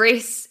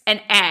dress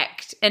and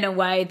act in a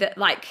way that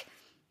like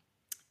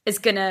is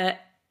gonna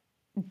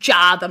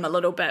jar them a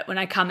little bit when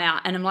I come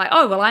out, and I'm like,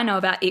 oh well, I know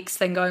about X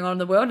thing going on in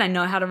the world, and I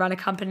know how to run a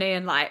company,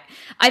 and like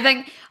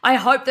I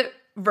hope that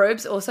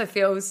Rubes also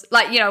feels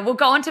like, you know, we'll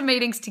go on to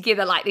meetings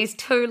together like these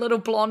two little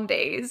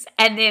blondies,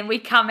 and then we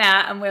come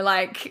out and we're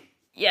like,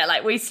 yeah,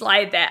 like we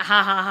slayed that,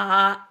 ha ha ha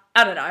ha.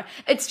 I don't know.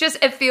 It's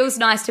just, it feels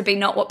nice to be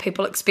not what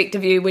people expect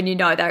of you when you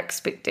know they're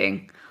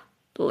expecting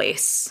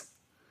less.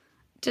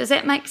 Does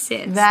that make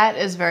sense? That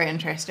is very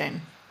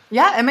interesting.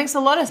 Yeah, it makes a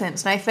lot of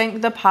sense. And I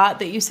think the part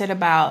that you said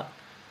about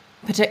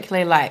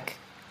particularly like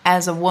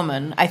as a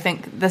woman, I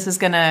think this is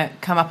going to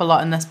come up a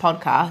lot in this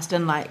podcast.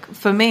 And like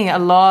for me, a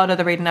lot of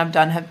the reading I've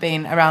done have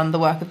been around the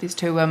work of these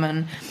two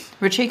women,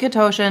 Ruchika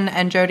Toshin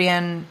and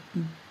Jodianne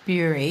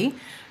Bury,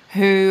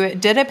 who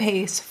did a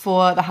piece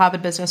for the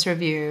Harvard Business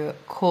Review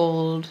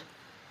called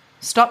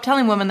Stop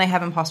Telling Women They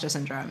Have Imposter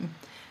Syndrome.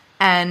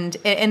 And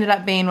it ended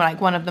up being like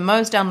one of the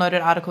most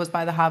downloaded articles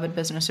by the Harvard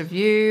Business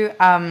Review.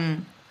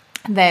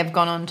 They've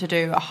gone on to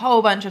do a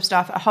whole bunch of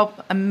stuff, a whole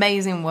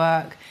amazing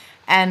work.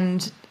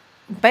 And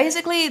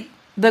basically,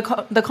 the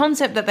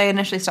concept that they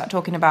initially start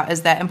talking about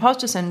is that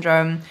imposter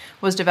syndrome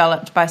was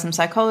developed by some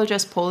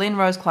psychologists, Pauline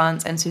Rose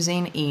Clance and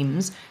Suzanne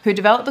Eames, who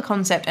developed the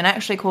concept and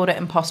actually called it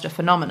imposter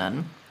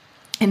phenomenon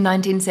in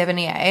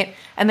 1978.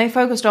 And they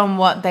focused on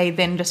what they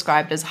then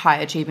described as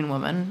high-achieving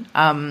women,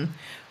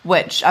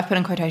 which I've put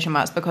in quotation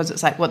marks because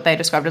it's like what they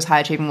described as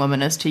high-achieving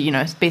women is to, you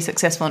know, be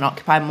successful and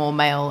occupy more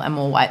male and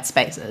more white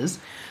spaces.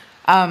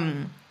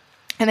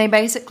 And they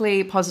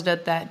basically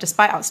posited that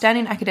despite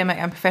outstanding academic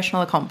and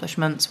professional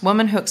accomplishments,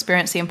 women who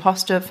experience the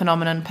imposter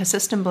phenomenon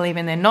persist in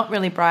believing they're not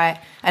really bright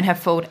and have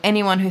fooled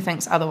anyone who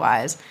thinks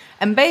otherwise.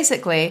 And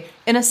basically,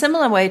 in a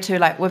similar way to,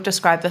 like, we've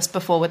described this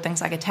before with things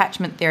like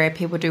attachment theory,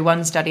 people do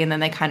one study and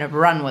then they kind of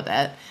run with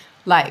it.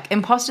 Like,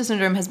 imposter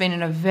syndrome has been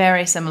in a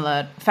very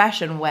similar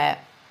fashion where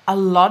a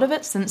lot of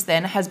it since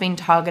then has been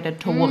targeted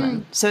to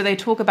women. So they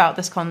talk about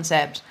this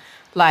concept,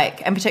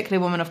 like, and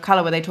particularly women of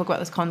color, where they talk about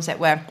this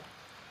concept where,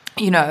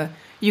 you know,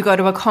 you go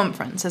to a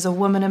conference as a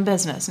woman in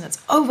business and it's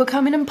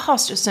overcoming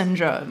imposter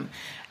syndrome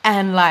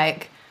and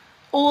like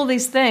all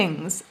these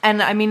things.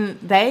 And I mean,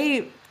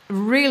 they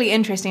really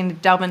interesting to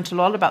delve into a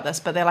lot about this,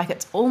 but they're like,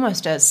 it's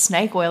almost a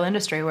snake oil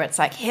industry where it's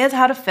like, here's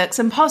how to fix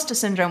imposter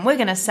syndrome. We're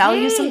going to sell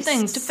you some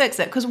things to fix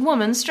it because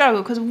women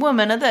struggle, because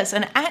women are this.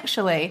 And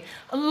actually,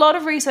 a lot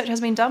of research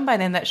has been done by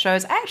them that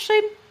shows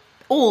actually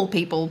all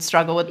people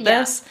struggle with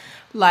this.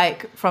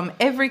 Like from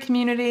every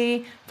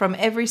community, from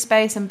every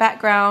space and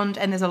background,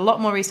 and there's a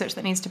lot more research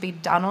that needs to be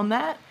done on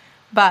that.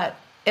 But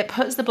it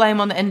puts the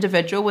blame on the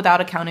individual without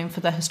accounting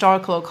for the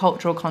historical or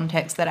cultural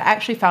context that are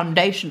actually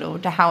foundational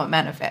to how it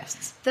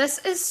manifests. This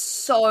is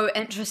so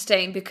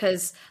interesting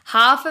because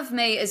half of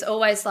me is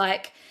always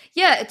like,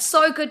 yeah, it's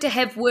so good to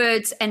have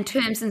words and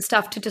terms and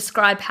stuff to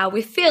describe how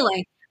we're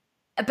feeling.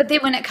 But then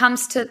when it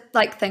comes to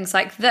like things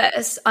like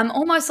this, I'm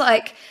almost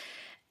like,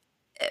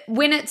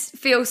 when it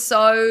feels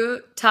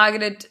so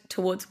targeted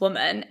towards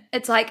women,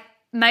 it's like,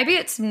 maybe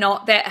it's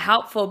not that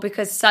helpful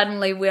because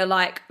suddenly we're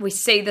like, we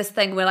see this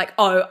thing, we're like,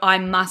 oh, I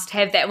must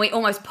have that. And we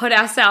almost put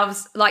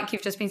ourselves, like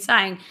you've just been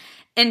saying,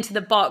 into the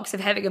box of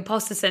having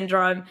imposter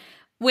syndrome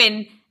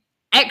when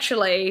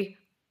actually,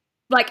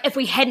 like, if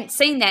we hadn't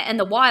seen that in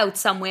the wild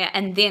somewhere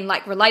and then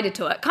like related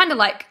to it, kind of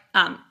like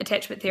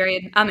attachment theory,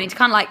 and I mean, it's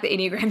kind of like the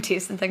Enneagram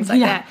test and things like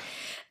that,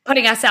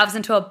 putting ourselves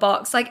into a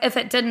box. Like, if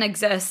it didn't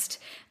exist,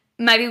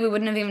 maybe we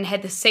wouldn't have even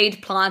had the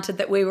seed planted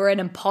that we were an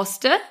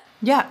imposter.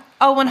 Yeah.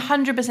 Oh,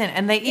 100%.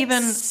 And they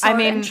even, so I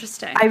mean,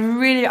 interesting. I'm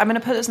going to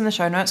put this in the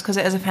show notes because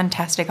it is a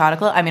fantastic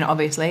article. I mean,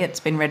 obviously it's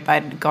been read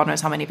by God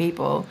knows how many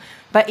people,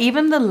 but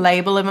even the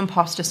label of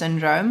imposter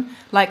syndrome,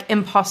 like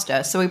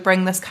imposter. So we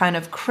bring this kind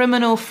of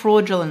criminal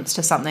fraudulence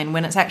to something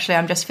when it's actually,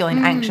 I'm just feeling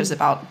anxious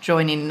about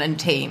joining a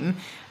team.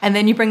 And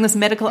then you bring this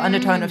medical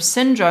undertone of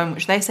syndrome,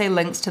 which they say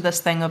links to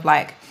this thing of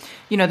like,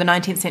 you know, the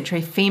 19th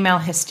century female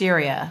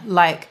hysteria.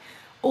 Like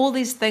all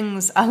these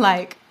things are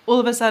like, all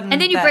of a sudden.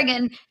 And then you bring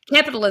in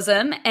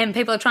capitalism and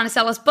people are trying to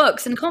sell us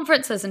books and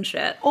conferences and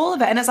shit. All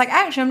of it. And it's like,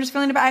 actually, I'm just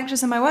feeling a bit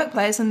anxious in my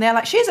workplace. And they're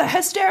like, she's a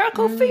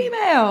hysterical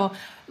female.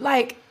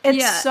 Like,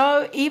 it's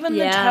so, even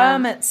the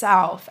term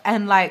itself.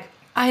 And like,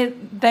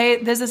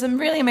 there's this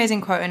really amazing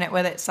quote in it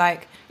where it's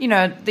like, you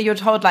know, that you're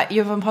told like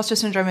you have imposter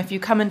syndrome if you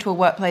come into a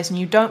workplace and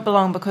you don't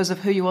belong because of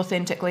who you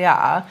authentically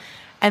are.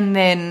 And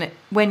then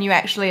when you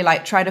actually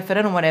like try to fit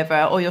in or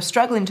whatever, or you're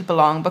struggling to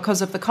belong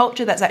because of the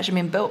culture that's actually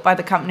been built by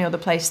the company or the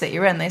place that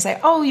you're in, they say,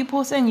 oh, you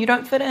poor thing, you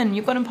don't fit in,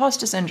 you've got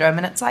imposter syndrome.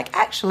 And it's like,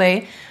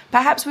 actually,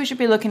 perhaps we should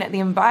be looking at the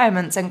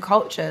environments and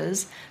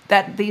cultures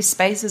that these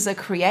spaces are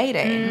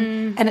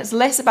creating. And it's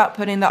less about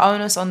putting the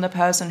onus on the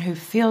person who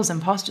feels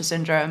imposter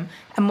syndrome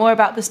and more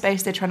about the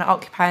space they're trying to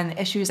occupy and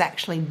the issues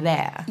actually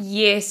there.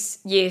 Yes.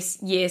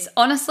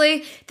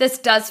 Honestly, this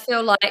does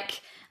feel like...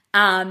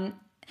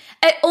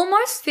 it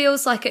almost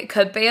feels like it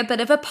could be a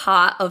bit of a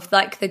part of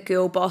like the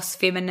girl boss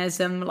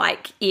feminism,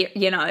 like,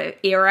 you know,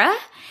 era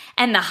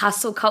and the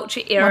hustle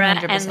culture era.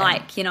 100%. And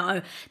like, you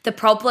know, the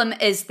problem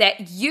is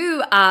that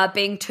you are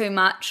being too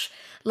much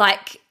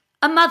like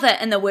a mother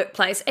in the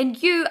workplace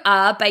and you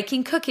are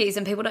baking cookies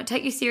and people don't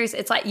take you serious.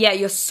 It's like, yeah,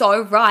 you're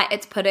so right.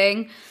 It's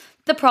putting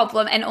the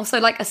problem and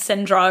also like a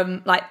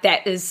syndrome like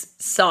that is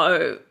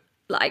so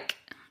like,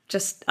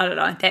 just, I don't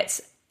know,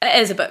 it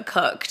is a bit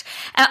cooked.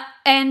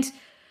 And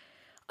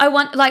I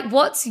want, like,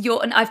 what's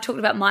your, and I've talked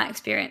about my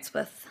experience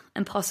with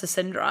imposter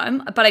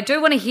syndrome, but I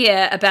do want to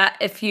hear about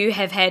if you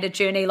have had a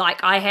journey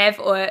like I have,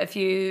 or if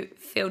you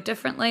feel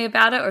differently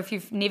about it, or if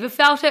you've never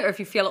felt it, or if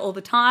you feel it all the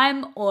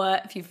time,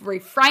 or if you've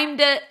reframed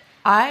it.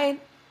 I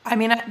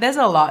mean, there's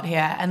a lot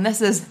here, and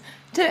this is,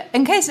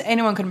 in case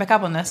anyone couldn't pick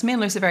up on this, me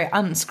and Luce are very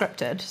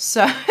unscripted,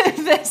 so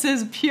this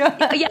is pure,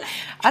 I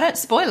don't,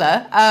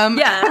 spoiler,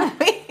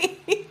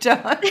 we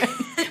don't,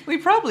 we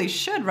probably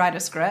should write a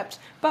script,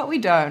 but we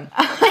don't.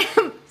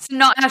 It's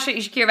not how Shit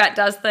You Should Care About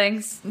does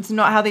things. It's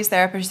not how these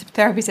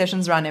therapy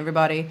sessions run,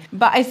 everybody.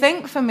 But I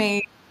think for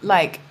me,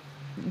 like,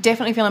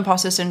 definitely feel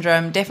imposter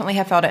syndrome, definitely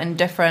have felt it in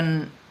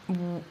different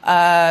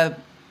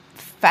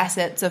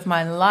facets of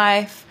my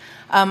life.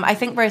 I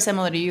think very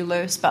similar to you,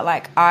 Luce, but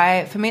like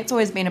for me, it's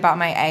always been about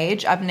my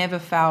age. I've never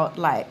felt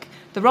like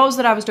the roles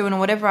that I was doing or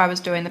whatever I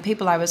was doing, the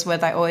people I was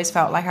with, I always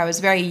felt like I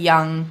was very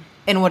young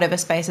in whatever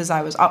spaces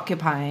I was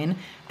occupying.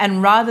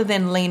 And rather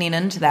than leaning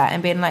into that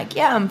and being like,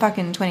 yeah, I'm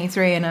fucking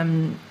 23 and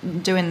I'm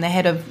doing the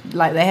head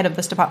of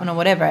this department or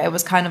whatever, it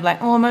was kind of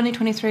like, oh, I'm only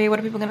 23, what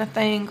are people going to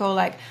think? Or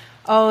like,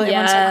 oh,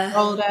 everyone's so much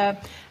older.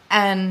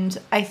 And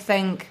I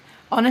think,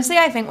 honestly,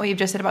 what you've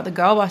just said about the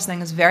girl boss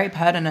thing is very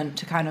pertinent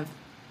to kind of,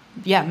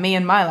 me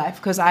in my life.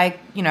 Because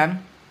I'm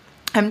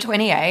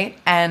 28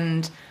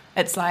 and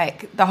it's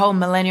like the whole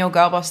millennial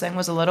girl boss thing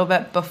was a little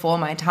bit before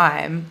my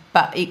time,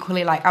 but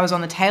equally like I was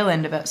on the tail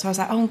end of it. So I was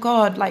like, oh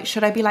God, like,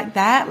 should I be like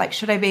that? Like,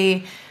 should I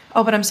be,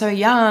 oh, but I'm so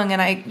young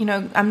and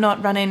I'm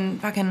not running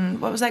fucking,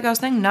 what was that girl's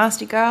thing?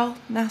 Nasty girl?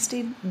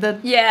 Nasty?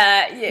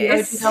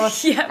 Yes.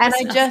 And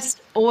I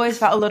just always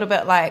felt a little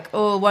bit like,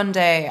 oh, one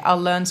day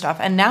I'll learn stuff.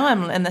 And now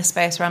I'm in this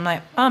space where I'm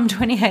like, oh, I'm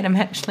 28, I'm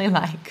actually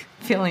like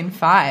feeling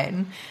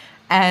fine.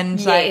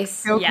 And like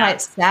feel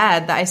quite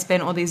sad that I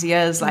spent all these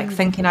years like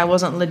thinking I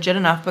wasn't legit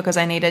enough because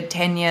I needed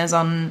 10 years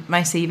on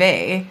my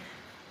CV,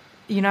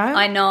 you know?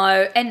 I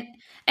know. And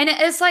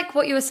it is like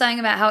what you were saying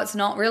about how it's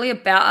not really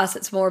about us,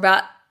 it's more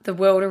about the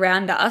world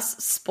around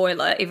us.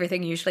 Spoiler,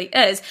 everything usually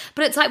is.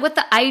 But it's like with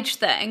the age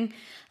thing,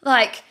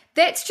 like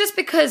that's just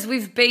because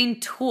we've been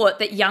taught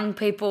that young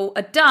people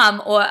are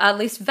dumb or are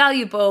less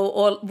valuable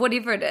or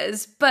whatever it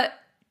is. But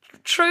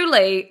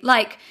truly,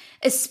 like,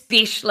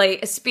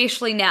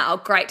 especially now,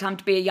 great time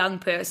to be a young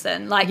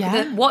person. Like,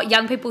 what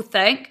young people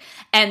think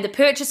and the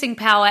purchasing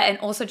power and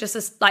also just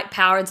this, like,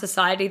 power in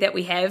society that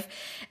we have,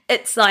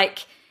 it's,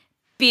 like,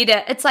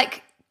 better. It's,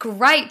 like,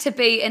 great to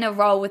be in a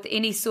role with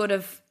any sort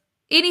of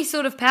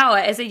power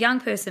as a young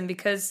person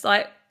because,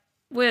 like,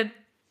 we're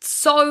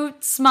so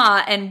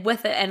smart and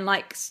with it and,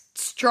 like,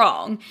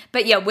 strong.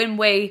 But, yeah,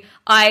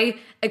 I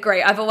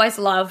agree. I've always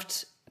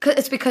loved...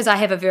 It's because I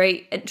have a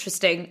very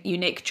interesting,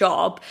 unique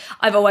job.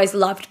 I've always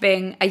loved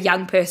being a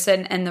young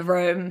person in the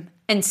room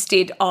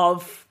instead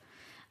of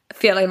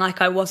feeling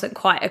like I wasn't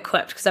quite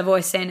equipped because I've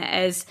always seen it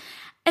as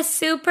a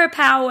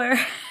superpower.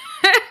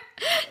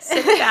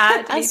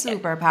 A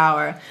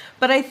superpower.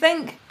 But I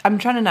think, I'm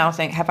trying to now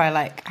think, how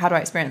do I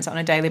experience it on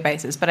a daily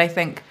basis? But I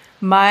think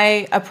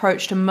my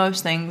approach to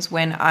most things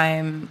when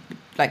I'm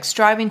like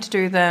striving to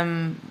do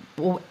them,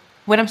 or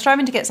when I'm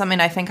striving to get something,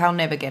 I think I'll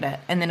never get it.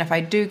 And then if I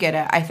do get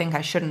it, I think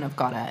I shouldn't have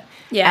got it.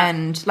 Yeah.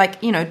 And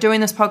like, you know,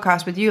 doing this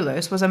podcast with you,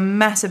 Luce, was a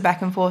massive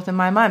back and forth in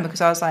my mind because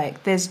I was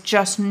like, there's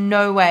just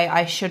no way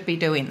I should be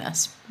doing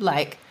this.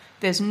 Like,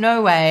 there's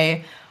no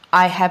way.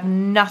 I have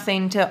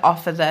nothing to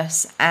offer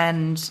this.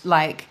 And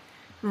like,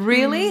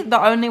 really, the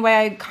only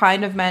way I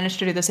kind of manage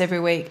to do this every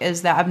week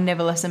is that I've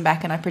never listened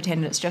back and I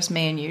pretend it's just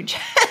me and you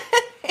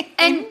chatting.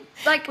 And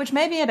like, which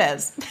maybe it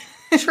is.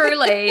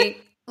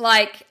 Truly,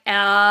 like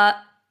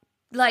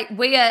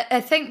we are,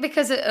 I think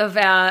because of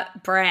our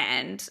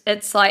brand,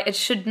 it's like it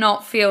should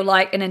not feel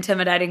like an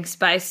intimidating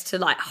space to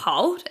like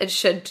hold. It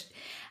should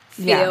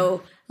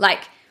feel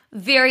like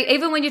very,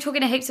 even when you're talking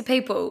to heaps of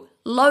people,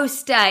 low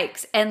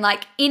stakes and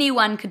like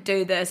anyone could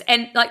do this.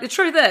 And like the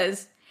truth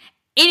is,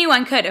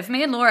 anyone could. If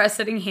me and Laura are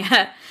sitting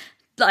here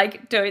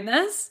like doing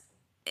this,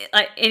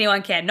 like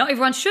anyone can. Not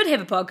everyone should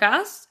have a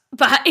podcast,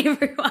 but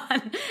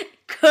everyone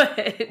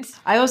could.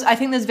 I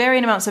think there's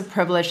varying amounts of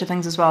privilege to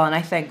things as well, and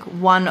I think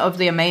one of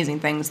the amazing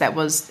things that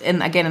was in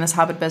this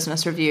Harvard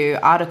Business Review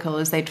article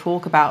is they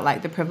talk about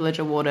like the privilege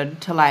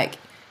awarded to like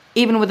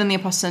even within the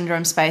imposter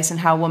syndrome space and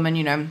how women,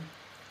 you know,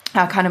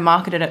 how kind of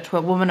marketed it to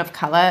a woman of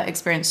color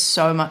experience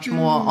so much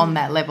more on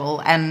that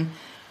level. And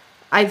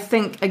I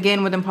think,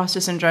 again, with imposter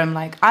syndrome,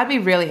 like, I'd be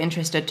really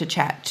interested to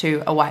chat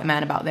to a white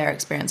man about their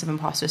experience of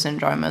imposter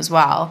syndrome as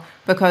well,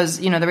 because,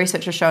 you know, the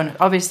research has shown,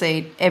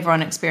 obviously,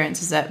 everyone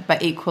experiences it,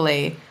 but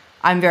equally,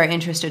 I'm very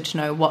interested to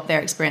know what their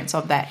experience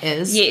of that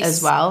is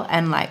as well,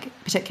 and, like,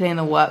 particularly in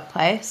the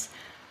workplace.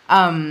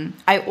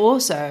 I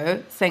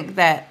also think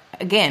that,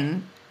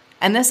 again,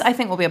 and this, I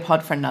think, will be a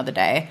pod for another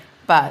day,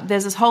 but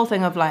there's this whole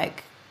thing of,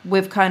 like,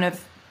 we've kind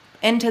of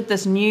entered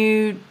this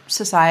new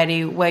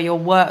society where your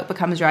work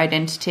becomes your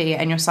identity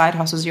and your side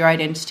hustle's your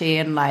identity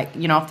and like,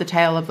 you know, off the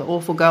tail of the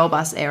awful girl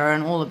bus era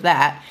and all of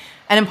that.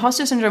 And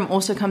imposter syndrome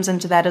also comes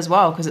into that as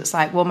well because it's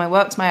like, well, my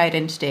work's my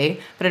identity,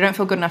 but I don't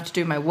feel good enough to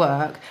do my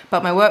work,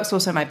 but my work's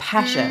also my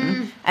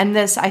passion. And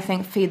this, I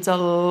think, feeds a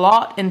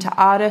lot into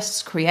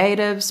artists,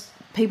 creatives,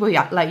 people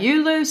like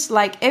you, Luce,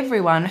 like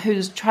everyone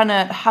who's trying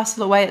to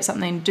hustle away at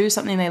something, do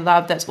something they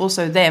love that's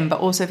also them,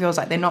 but also feels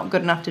like they're not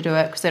good enough to do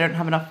it because they don't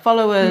have enough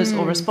followers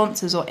or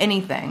responses or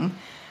anything.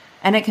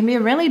 And it can be a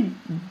really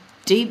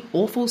deep,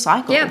 awful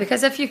cycle. Yeah,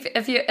 because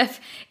if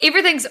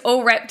everything's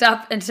all wrapped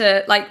up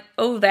into like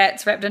all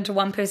that's wrapped into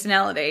one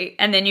personality,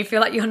 and then you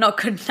feel like you're not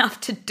good enough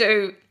to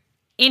do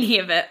any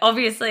of it,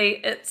 obviously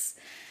it's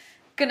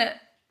gonna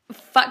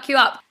fuck you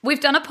up.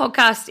 We've done a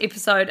podcast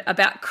episode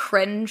about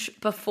cringe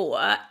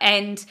before,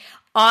 and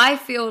I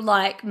feel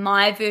like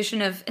my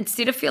version of,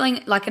 instead of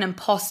feeling like an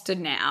imposter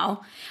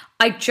now,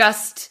 I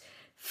just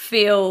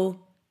feel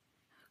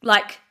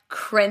like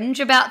cringe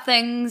about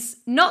things.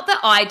 Not that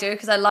I do,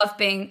 because I love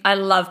being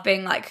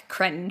like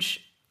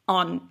cringe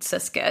on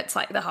Siska. It's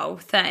like the whole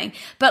thing.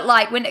 But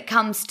like when it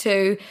comes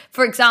to,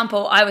 for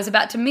example, I was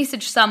about to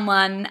message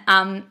someone,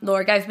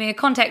 Laura gave me a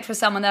contact for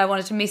someone that I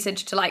wanted to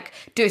message to like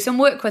do some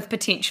work with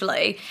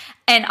potentially.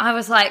 And I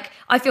was like,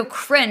 I feel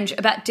cringe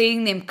about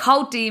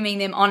cold DMing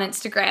them on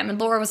Instagram. And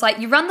Laura was like,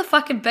 you run the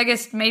fucking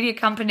biggest media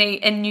company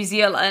in New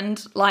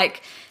Zealand,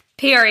 like,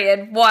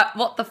 period,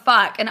 what the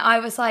fuck? And I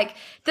was like,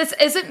 this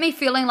isn't me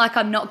feeling like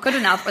I'm not good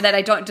enough or that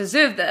I don't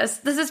deserve this.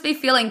 This is me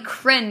feeling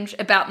cringe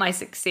about my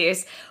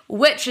success,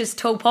 which is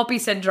tall poppy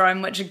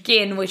syndrome, which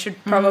again we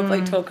should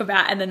probably talk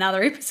about in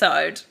another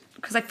episode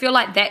because I feel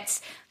like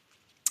that's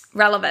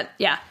relevant.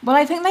 Yeah. Well,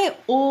 I think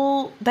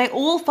they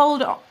all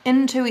fold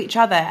into each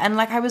other, and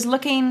like I was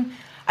looking,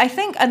 I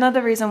think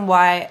another reason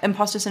why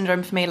imposter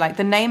syndrome for me, like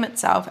the name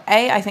itself,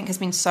 I think has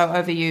been so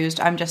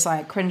overused. I'm just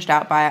like cringed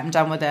out by it. I'm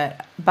done with it.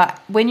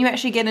 But when you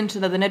actually get into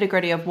the nitty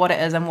gritty of what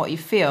it is and what you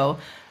feel,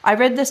 I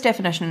read this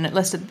definition and it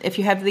listed, if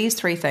you have these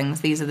three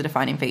things, these are the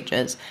defining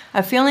features: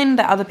 a feeling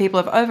that other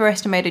people have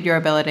overestimated your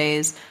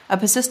abilities, a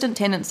persistent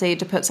tendency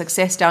to put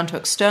success down to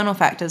external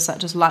factors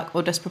such as luck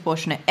or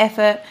disproportionate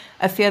effort,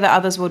 a fear that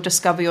others will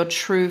discover your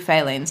true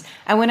failings.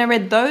 And when I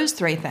read those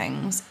three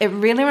things, it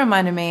really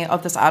reminded me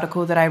of this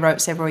article that I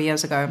wrote several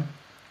years ago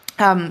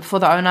for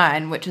the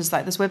O9, which is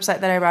like this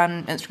website that I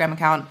run, Instagram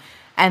account,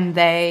 and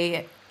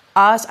they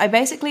I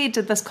basically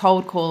did this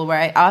cold call where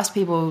I asked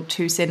people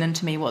to send in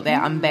to me what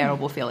their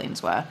unbearable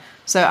feelings were.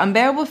 So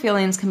unbearable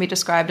feelings can be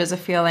described as a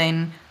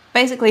feeling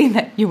basically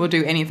that you will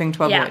do anything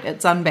to avoid.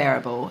 It's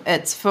unbearable.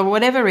 It's for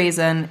whatever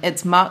reason,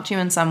 it's marked you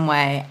in some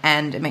way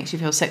and it makes you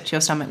feel sick to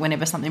your stomach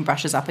whenever something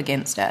brushes up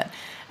against it.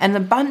 And a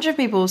bunch of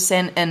people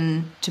sent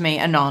in to me,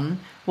 anon,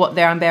 what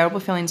their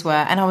unbearable feelings were.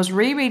 And I was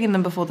rereading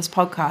them before this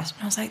podcast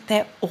and I was like,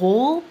 they're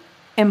all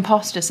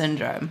imposter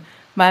syndrome.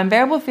 My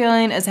unbearable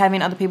feeling is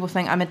having other people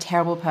think I'm a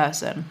terrible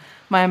person.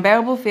 My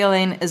unbearable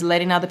feeling is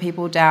letting other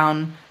people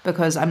down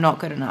because I'm not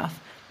good enough.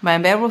 My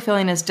unbearable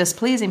feeling is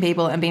displeasing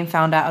people and being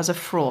found out as a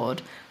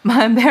fraud.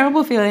 My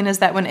unbearable feeling is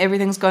that when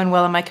everything's going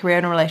well in my career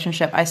and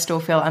relationship, I still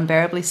feel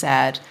unbearably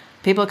sad.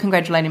 People are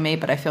congratulating me,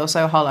 but I feel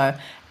so hollow.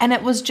 And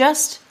it was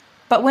just,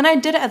 but when I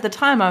did it at the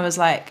time, I was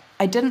like,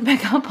 I didn't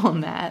pick up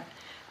on that.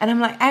 And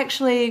I'm like,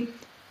 actually,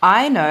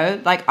 I know,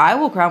 like, I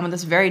walk around with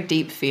this very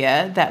deep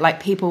fear that,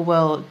 like, people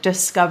will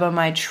discover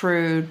my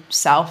true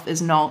self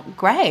is not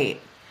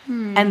great.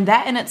 And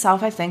that in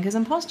itself, I think, is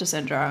imposter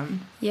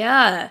syndrome.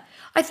 Yeah.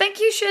 I think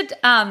you should,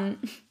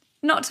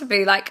 not to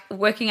be like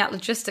working out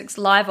logistics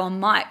live on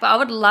mic, but I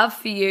would love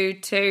for you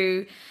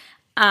to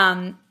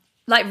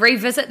like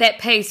revisit that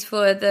piece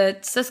for the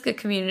Siska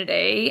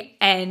community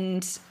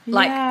and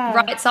like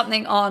write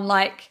something on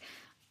like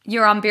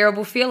your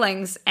unbearable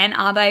feelings and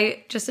are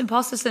they just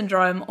imposter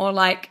syndrome, or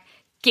like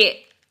get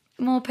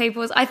more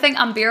people's. I think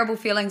unbearable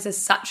feelings is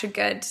such a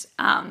good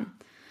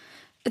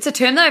it's a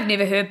term that I've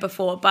never heard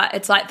before, but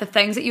it's like the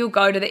things that you'll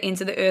go to the ends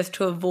of the earth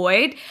to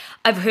avoid.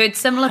 I've heard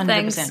similar 100%.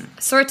 things. I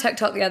saw a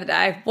TikTok the other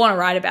day, want to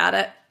write about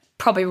it,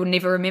 probably will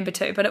never remember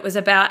to, but it was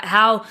about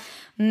how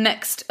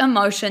mixed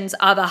emotions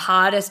are the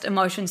hardest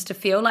emotions to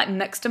feel. Like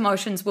mixed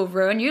emotions will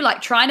ruin you.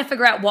 Like trying to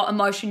figure out what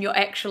emotion you're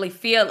actually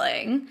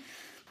feeling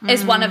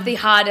is one of the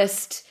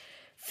hardest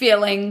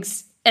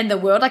feelings in the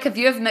world. Like if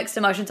you have mixed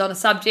emotions on a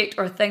subject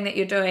or a thing that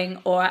you're doing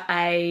or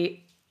I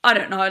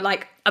don't know,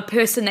 like a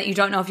person that you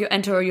don't know if you're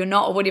into or you're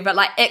not or whatever,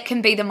 like it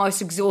can be the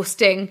most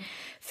exhausting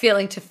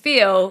feeling to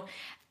feel.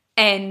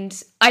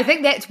 And I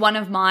think that's one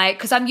of my,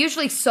 because I'm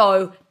usually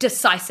so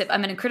decisive.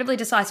 I'm an incredibly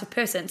decisive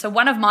person. So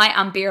one of my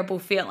unbearable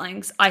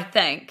feelings, I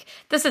think,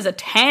 this is a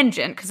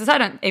tangent because I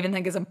don't even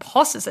think is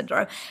imposter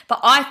syndrome, but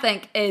I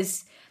think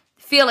is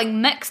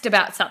feeling mixed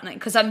about something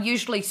because I'm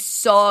usually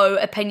so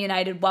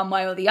opinionated one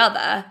way or the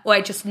other, or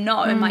I just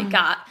know in my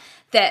gut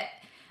that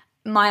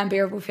my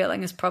unbearable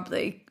feeling is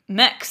probably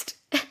mixed.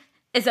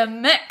 Is a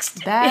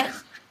mixed.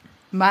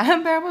 My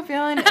unbearable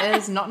feeling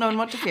is not knowing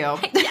what to feel.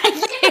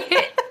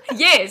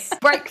 Yes,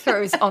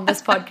 breakthroughs on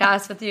this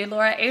podcast with you,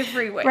 Laura,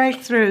 every week.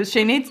 Breakthroughs.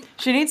 She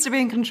needs to be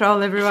in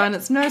control, everyone.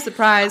 It's no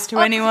surprise to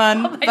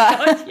anyone,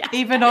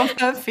 even of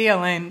her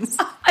feelings.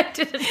 I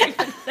didn't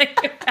even think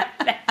about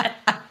that.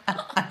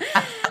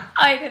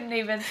 I didn't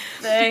even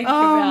think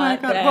my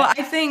about God. that.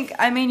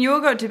 Well,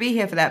 you're got to be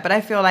here for that, but I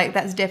feel like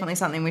that's definitely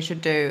something we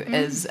should do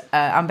is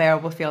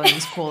unbearable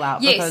feelings call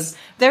out because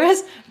there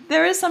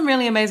is some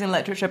really amazing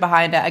literature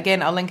behind it.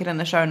 Again, I'll link it in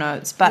the show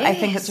notes, but I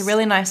think it's a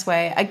really nice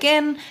way.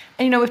 Again,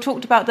 and we've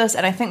talked about this,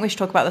 and I think we should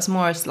talk about this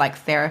more as like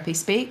therapy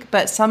speak,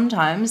 but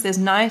sometimes it's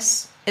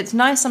nice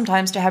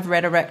sometimes to have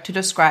rhetoric to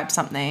describe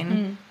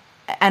something,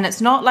 and it's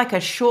not like a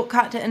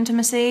shortcut to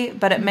intimacy,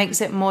 but it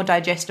makes it more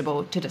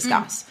digestible to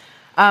discuss.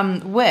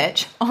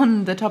 Which,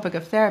 on the topic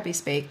of therapy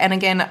speak, and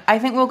again, I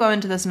think we'll go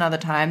into this another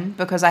time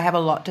because I have a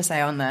lot to say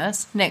on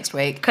this next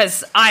week.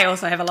 Because I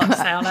also have a lot to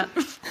say on it,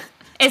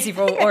 as you've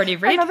already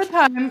read. Another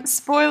time,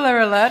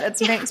 spoiler alert,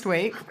 it's next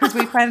week because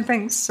we plan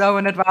things so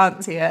in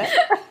advance here.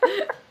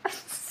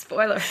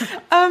 Spoiler.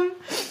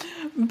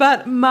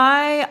 But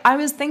I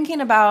was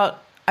thinking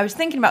about this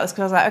because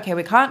I was like, okay,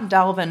 we can't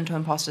delve into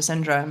imposter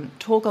syndrome,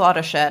 talk a lot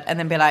of shit, and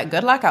then be like,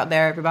 good luck out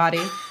there,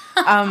 everybody.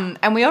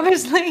 And we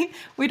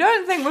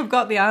don't think we've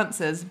got the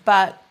answers,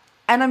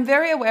 and I'm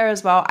very aware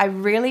as well, I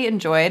really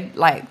enjoyed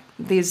like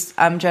these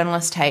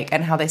journalists' take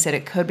and how they said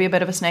it could be a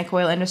bit of a snake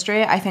oil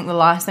industry. I think the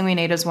last thing we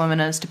need as women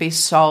is to be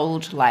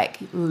sold like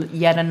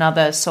yet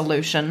another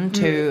solution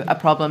to a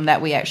problem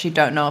that we actually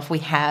don't know if we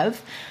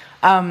have.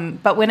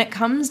 But when it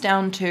comes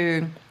down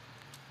to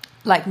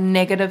like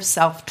negative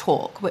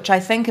self-talk, which I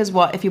think is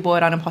what, if you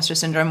boil down imposter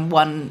syndrome,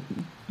 one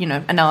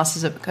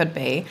analysis of it could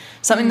be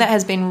something that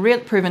has been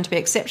proven to be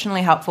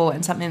exceptionally helpful,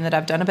 and something that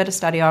I've done a bit of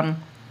study on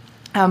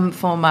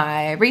for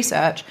my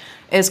research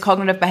is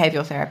cognitive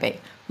behavioral therapy.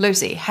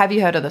 Lucy, have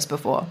you heard of this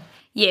before?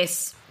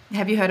 Yes.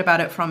 Have you heard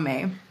about it from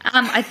me?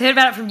 I've heard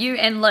about it from you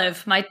and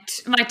Liv, my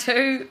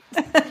two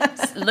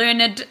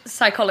learned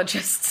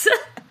psychologists.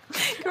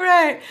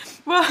 Great.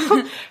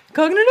 Well,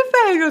 cognitive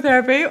behavioral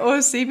therapy, or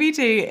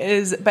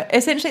CBT, but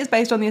essentially it's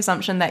based on the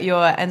assumption that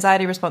your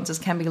anxiety responses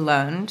can be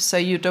learned. So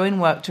you're doing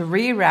work to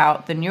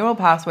reroute the neural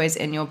pathways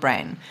in your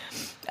brain.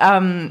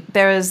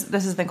 This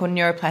is a thing called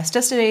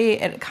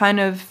neuroplasticity. It kind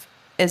of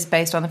is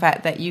based on the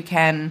fact that you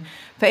can,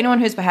 for anyone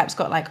who's perhaps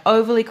got like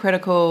overly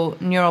critical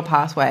neural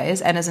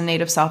pathways and is in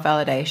need of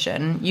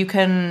self-validation, you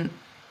can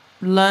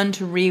learn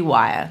to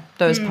rewire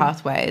those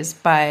pathways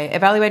by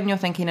evaluating your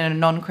thinking in a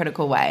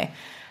non-critical way.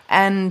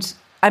 And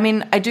I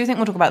mean, I do think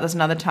we'll talk about this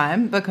another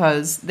time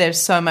because there's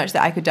so much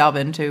that I could delve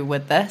into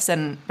with this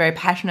and very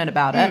passionate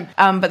about it.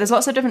 But there's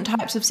lots of different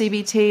types of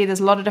CBT.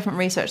 There's a lot of different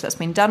research that's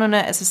been done on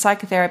it. It's a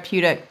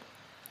psychotherapeutic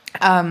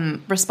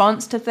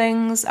response to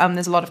things.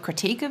 There's a lot of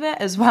critique of it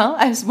as well.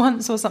 I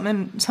once saw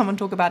someone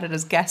talk about it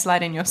as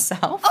gaslighting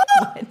yourself.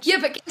 Yeah,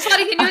 but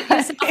gaslighting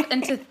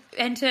yourself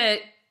into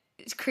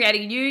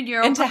creating new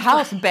neural into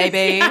health,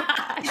 baby.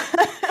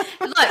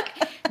 Look,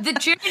 the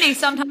journey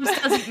sometimes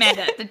doesn't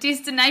matter. The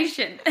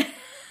destination.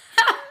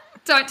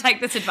 Don't take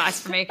this advice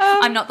from me.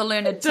 I'm not the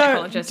learned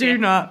psychologist. Do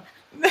not.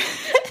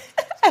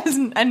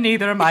 And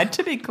neither am I,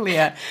 to be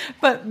clear.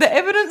 But the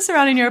evidence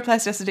surrounding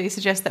neuroplasticity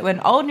suggests that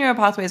when old neural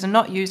pathways are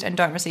not used and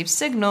don't receive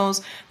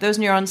signals, those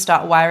neurons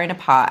start wiring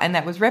apart, and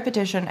that with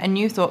repetition, a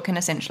new thought can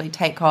essentially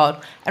take hold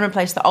and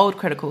replace the old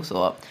critical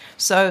thought.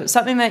 So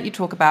something that you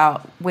talk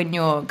about when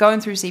you're going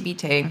through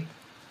CBT,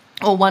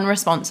 or one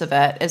response of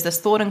it, is this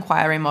thought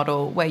inquiry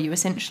model where you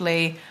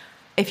essentially,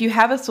 if you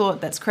have a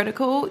thought that's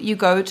critical, you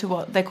go to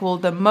what they call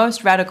the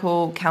most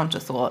radical counter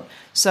thought.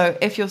 So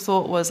if your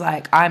thought was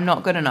like, I'm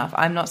not good enough,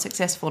 I'm not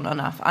successful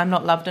enough, I'm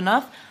not loved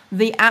enough,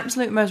 the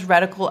absolute most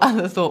radical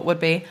other thought would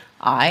be,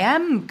 I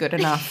am good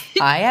enough,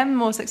 I am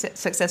more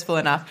successful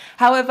enough.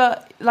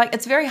 However, like,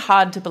 it's very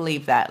hard to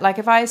believe that. Like,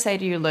 if I say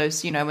to you,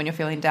 Luce, you know, when you're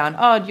feeling down,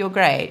 oh, you're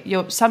great,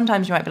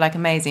 sometimes you might be like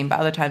amazing, but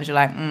other times you're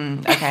like,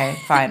 okay,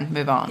 fine,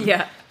 move on.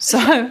 Yeah.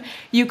 So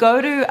you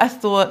go to a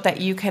thought that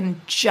you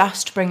can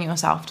just bring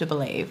yourself to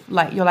believe.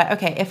 Like, you're like,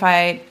 okay, if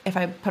I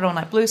put on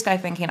like blue sky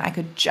thinking, I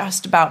could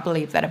just about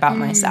believe that about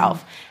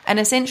myself. And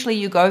essentially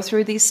you go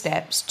through these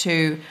steps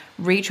to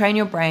retrain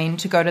your brain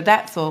to go to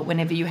that thought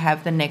whenever you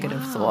have the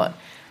negative thought.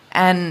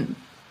 And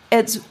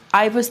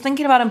I was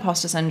thinking about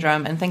imposter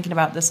syndrome and thinking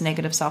about this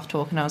negative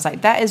self-talk, and I was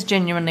like, that is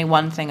genuinely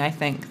one thing I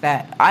think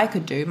that I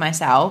could do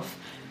myself,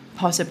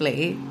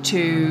 possibly,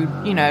 to,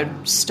 you know,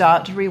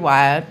 start to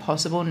rewire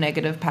possible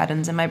negative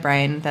patterns in my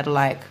brain that are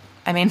like,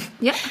 I mean,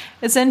 yeah,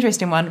 it's an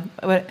interesting one.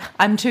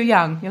 I'm too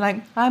young. You're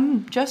like,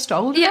 I'm just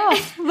old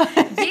enough.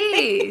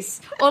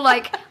 Yes. Or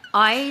like,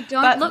 I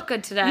don't look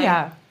good today.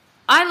 Yeah.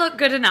 I look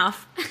good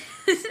enough.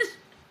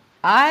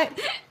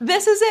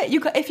 This is it.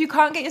 If you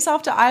can't get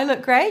yourself to I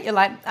look great, you're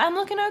like, I'm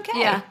looking okay.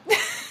 Yeah.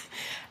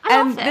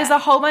 And there's a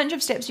whole bunch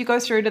of steps you go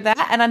through to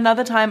that. And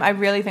another time, I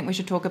really think we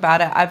should talk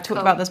about it. I've talked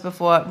about this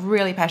before,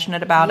 really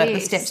passionate about it. The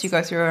steps you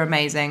go through are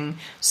amazing,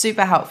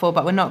 super helpful,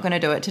 but we're not going to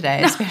do it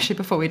today, especially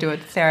before we do a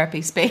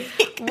therapy speak.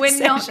 We're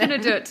not going to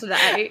do it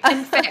today.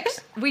 In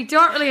fact, we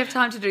don't really have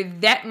time to do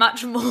that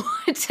much more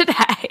today.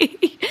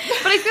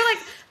 But I feel like,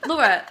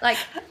 Laura, like,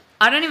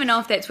 I don't even know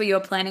if that's where you're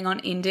planning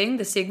on ending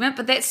the segment,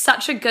 but that's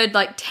such a good,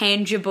 like,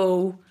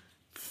 tangible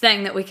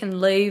thing that we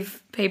can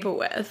leave people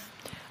with.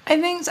 I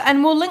think so,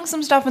 and we'll link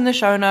some stuff in the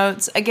show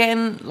notes.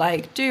 Again,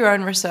 like, do your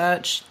own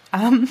research.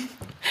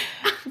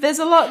 There's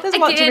a lot to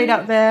read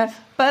out there.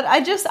 But I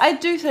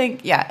do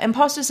think,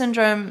 imposter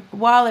syndrome,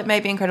 while it may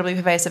be incredibly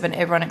pervasive and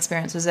everyone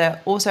experiences it,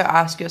 also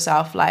ask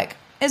yourself, like,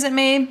 is it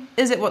me?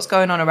 Is it what's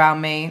going on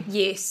around me?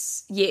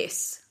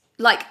 Yes.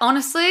 Like,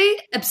 honestly,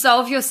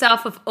 absolve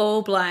yourself of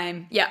all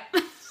blame. Yeah.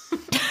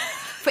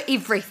 For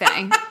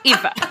everything.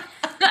 Ever.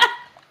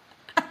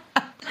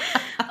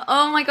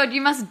 Oh my God,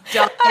 you must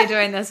die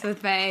doing this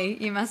with me.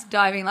 You must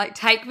die being like,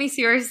 take me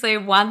seriously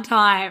one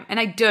time. And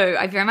I do.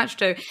 I very much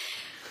do.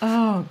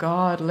 Oh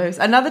God, Luce.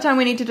 Another time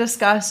we need to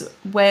discuss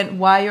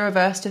why you're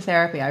averse to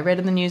therapy. I read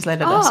in the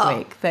newsletter this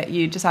week that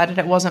you decided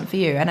it wasn't for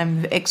you, and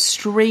I'm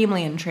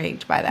extremely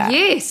intrigued by that.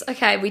 Yes,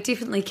 okay, we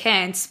definitely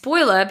can.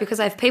 Spoiler, because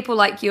I have people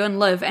like you and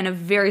Liv and a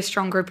very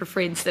strong group of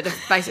friends that have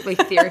basically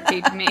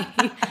therapied me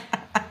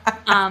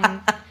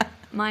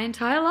my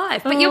entire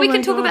life. But we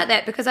can talk about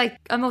that because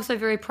I'm also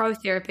very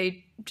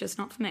pro-therapy, just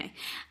not for me.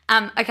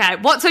 Okay,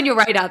 what's on your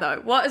radar though?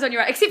 What is on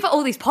your radar? Except for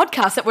all these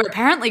podcasts that we're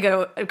apparently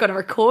going to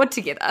record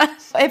together.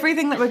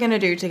 Everything that we're going to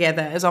do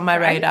together is on my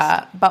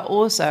radar, but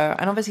also,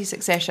 and obviously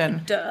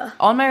Succession. Duh.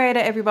 On my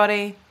radar,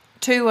 everybody,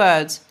 2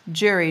 words,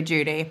 jury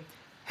duty.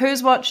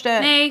 Who's watched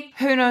it? Me.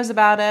 Who knows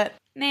about it?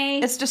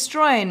 Me. It's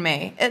destroying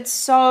me. It's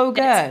so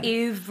good. It's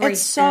everything.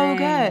 It's so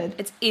good.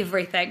 It's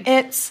everything.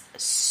 It's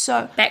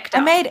so... Backed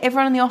up. I made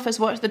everyone in the office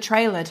watch the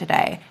trailer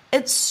today.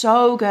 It's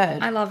so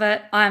good. I love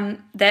it.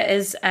 That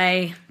is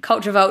a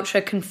Culture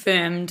Vulture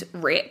confirmed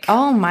rec.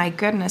 Oh my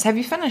goodness. Have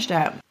you finished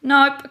it?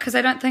 No, because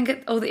I don't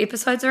think all the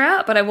episodes are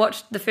out, but I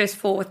watched the first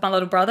 4 with my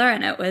little brother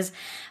and it was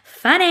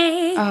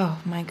funny. Oh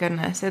my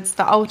goodness. It's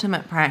the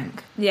ultimate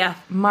prank. Yeah.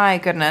 My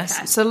goodness.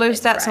 Okay. So Luce,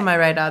 that's on my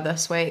radar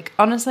this week.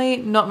 Honestly,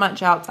 not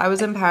much else. I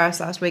was in Paris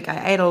last week.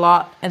 I ate a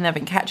lot and I've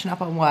been catching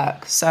up on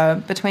work.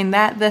 So between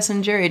this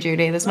and jury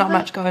duty, there's not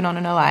much going on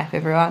in her life,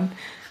 everyone.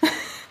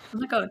 Oh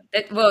my God.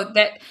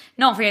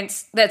 No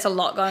offense, that's a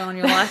lot going on in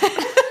your life.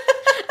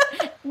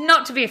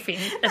 Not to be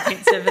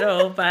offensive at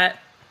all, but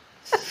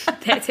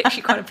That's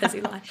actually quite a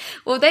busy lie.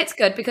 Well, that's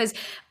good because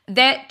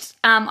that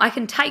I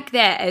can take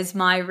that as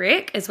my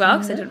rec as well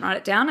because I didn't write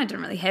it down. I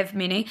didn't really have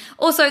many.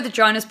 Also, the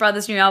Jonas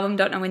Brothers' new album,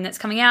 don't know when that's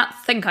coming out.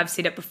 Think I've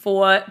said it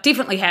before.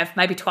 Definitely have,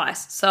 maybe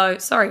twice. So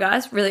sorry,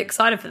 guys. Really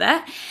excited for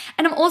that.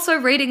 And I'm also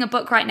reading a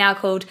book right now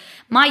called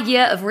My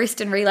Year of Rest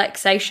and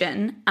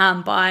Relaxation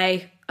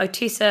by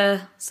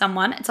Otessa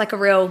someone. It's like a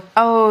real...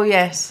 Oh,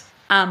 yes.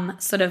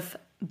 Sort of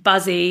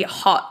buzzy,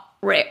 hot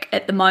rec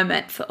at the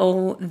moment for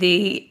all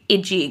the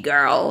edgy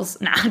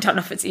girls. Nah, I don't know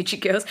if it's edgy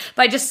girls,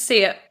 but I just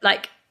see it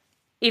like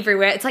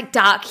everywhere. It's like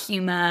dark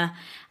humor.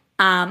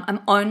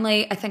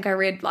 I think I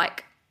read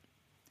like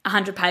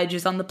 100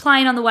 pages on the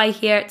plane on the way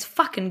here. It's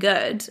fucking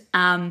good.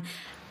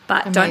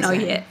 But don't know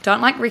yet.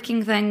 Don't like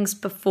wrecking things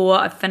before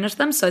I've finished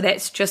them, so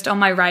that's just on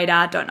my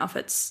radar. Don't know if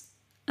it's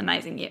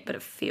amazing yet, but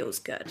it feels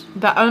good.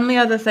 The only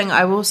other thing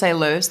I will say,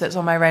 Luce, that's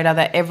on my radar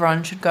that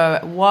everyone should go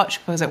watch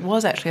because it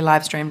was actually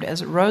live streamed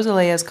is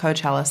Rosalia's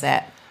Coachella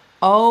set.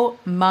 Oh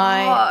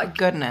my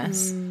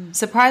goodness.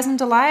 Surprise and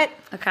delight.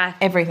 Okay.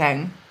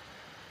 Everything.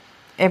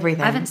 I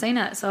haven't seen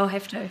it, so I'll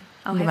have to.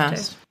 You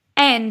must.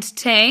 And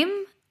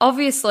team,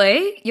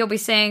 obviously, you'll be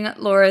seeing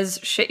Laura's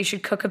shit you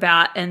should cook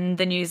about in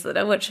the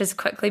newsletter, which has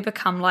quickly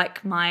become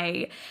like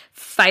my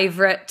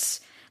favourite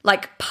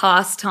like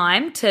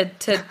pastime to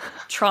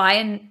try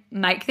and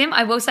make them.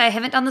 I will say I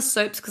haven't done the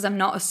soups because I'm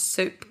not a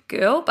soup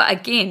girl, but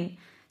again,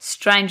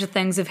 stranger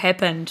things have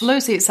happened.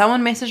 Lucy,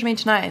 someone messaged me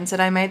tonight and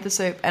said I made the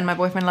soup and my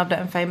boyfriend loved it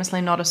and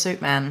famously not a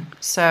soup man.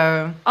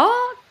 So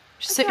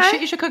shit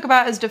you should cook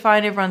about is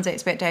define everyone's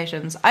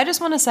expectations. I just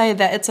want to say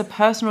that it's a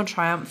personal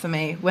triumph for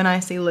me when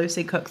I see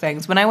Lucy cook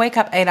things. When I wake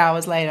up 8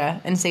 hours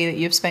later and see that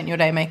you've spent your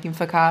day making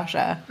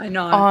focaccia. I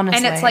know. Honestly.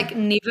 And it's like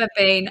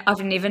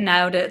I've never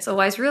nailed it. It's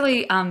always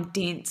really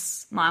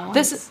dense, my one.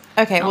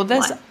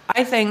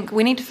 I think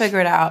we need to figure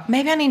it out.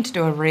 Maybe I need to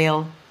do a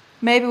reel.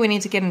 Maybe we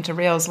need to get into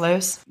reels,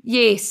 Luce.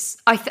 Yes.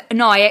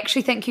 I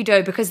actually think you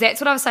do because that's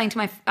what I was saying to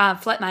my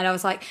flatmate. I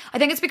was like, I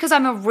think it's because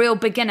I'm a real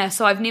beginner,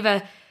 so I've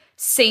never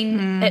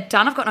seen it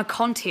done. I've got no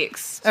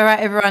context. All right,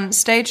 everyone,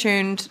 stay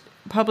tuned.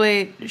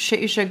 Probably shit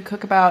you should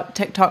cook about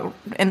TikTok,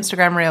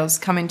 Instagram reels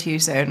coming to you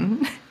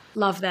soon.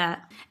 Love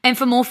that. And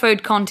for more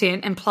food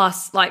content and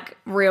plus like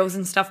reels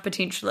and stuff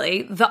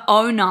potentially, the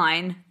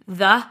O9,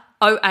 the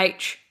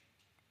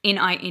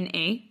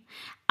OHNINE,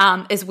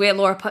 is where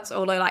Laura puts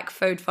all her like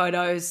food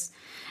photos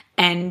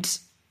and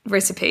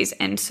recipes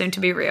and soon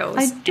to be reels.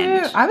 I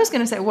do. I was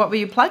going to say, what were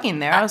you plugging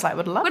there? I was like,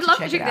 would love to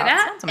check it out.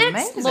 That Sounds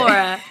amazing. It's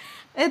Laura.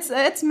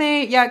 It's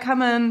me. Yeah,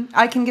 come in.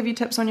 I can give you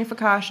tips on your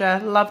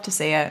focaccia. Love to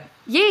see it.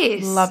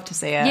 Yes. Love to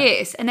see it.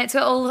 Yes, and that's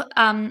where all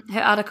her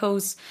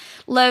articles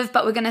live,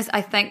 but we're going to,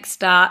 I think,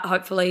 start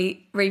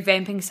hopefully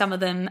revamping some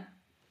of them,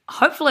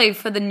 hopefully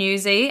for the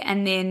newsy,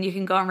 and then you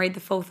can go and read the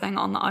full thing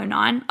on the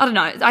O9. I don't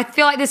know. I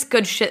feel like there's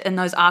good shit in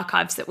those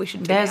archives that we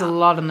should do. There's a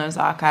lot in those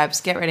archives.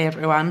 Get ready,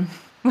 everyone.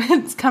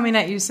 It's coming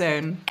at you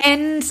soon.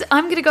 And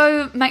I'm going to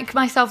go make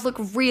myself look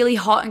really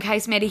hot in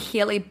case Maddie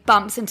Healy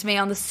bumps into me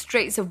on the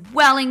streets of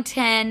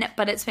Wellington.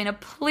 But it's been a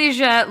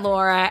pleasure,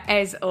 Laura,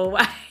 as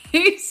always.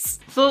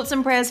 Thoughts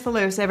and prayers for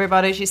Luce,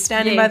 everybody. She's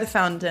standing by the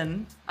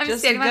fountain. I'm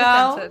just standing a by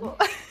the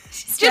fountain.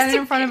 She's standing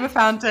in front of a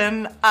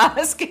fountain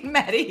asking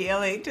Maddie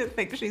Healy to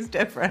think she's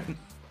different.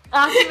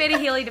 Asking Maddie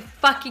Healy to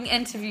fucking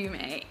interview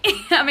me.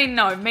 I mean,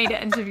 no, me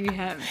to interview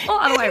him. Or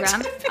other way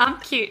around. I'm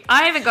cute.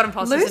 I haven't got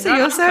imposter Lucy, syndrome.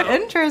 you're so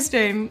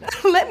interesting.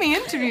 Let me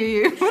interview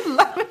you.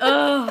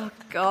 Oh,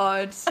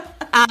 God.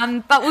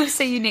 But we'll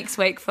see you next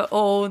week for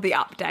all the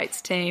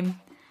updates, team.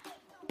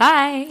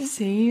 Bye.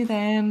 See you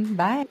then.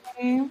 Bye.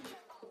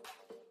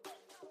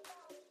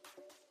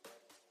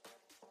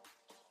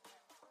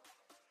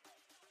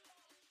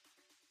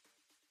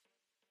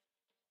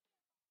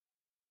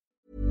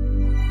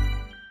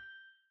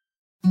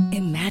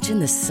 Imagine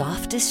the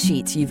softest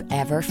sheets you've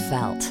ever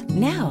felt.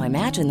 Now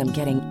imagine them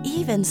getting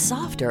even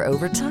softer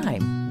over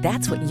time.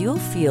 That's what you'll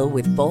feel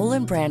with Boll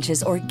 &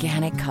 Branch's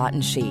organic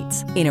cotton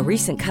sheets. In a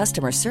recent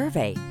customer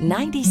survey,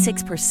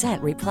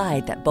 96%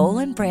 replied that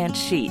Boll & Branch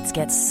sheets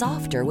get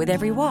softer with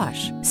every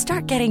wash.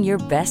 Start getting your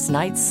best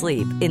night's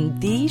sleep in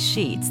these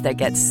sheets that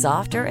get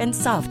softer and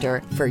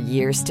softer for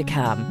years to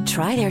come.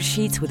 Try their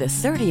sheets with a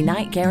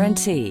 30-night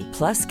guarantee.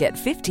 Plus, get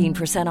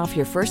 15% off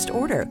your first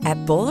order at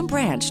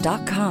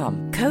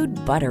bollandbranch.com. Code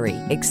BUTTERY.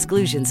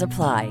 Exclusions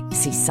apply.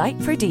 See site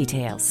for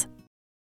details.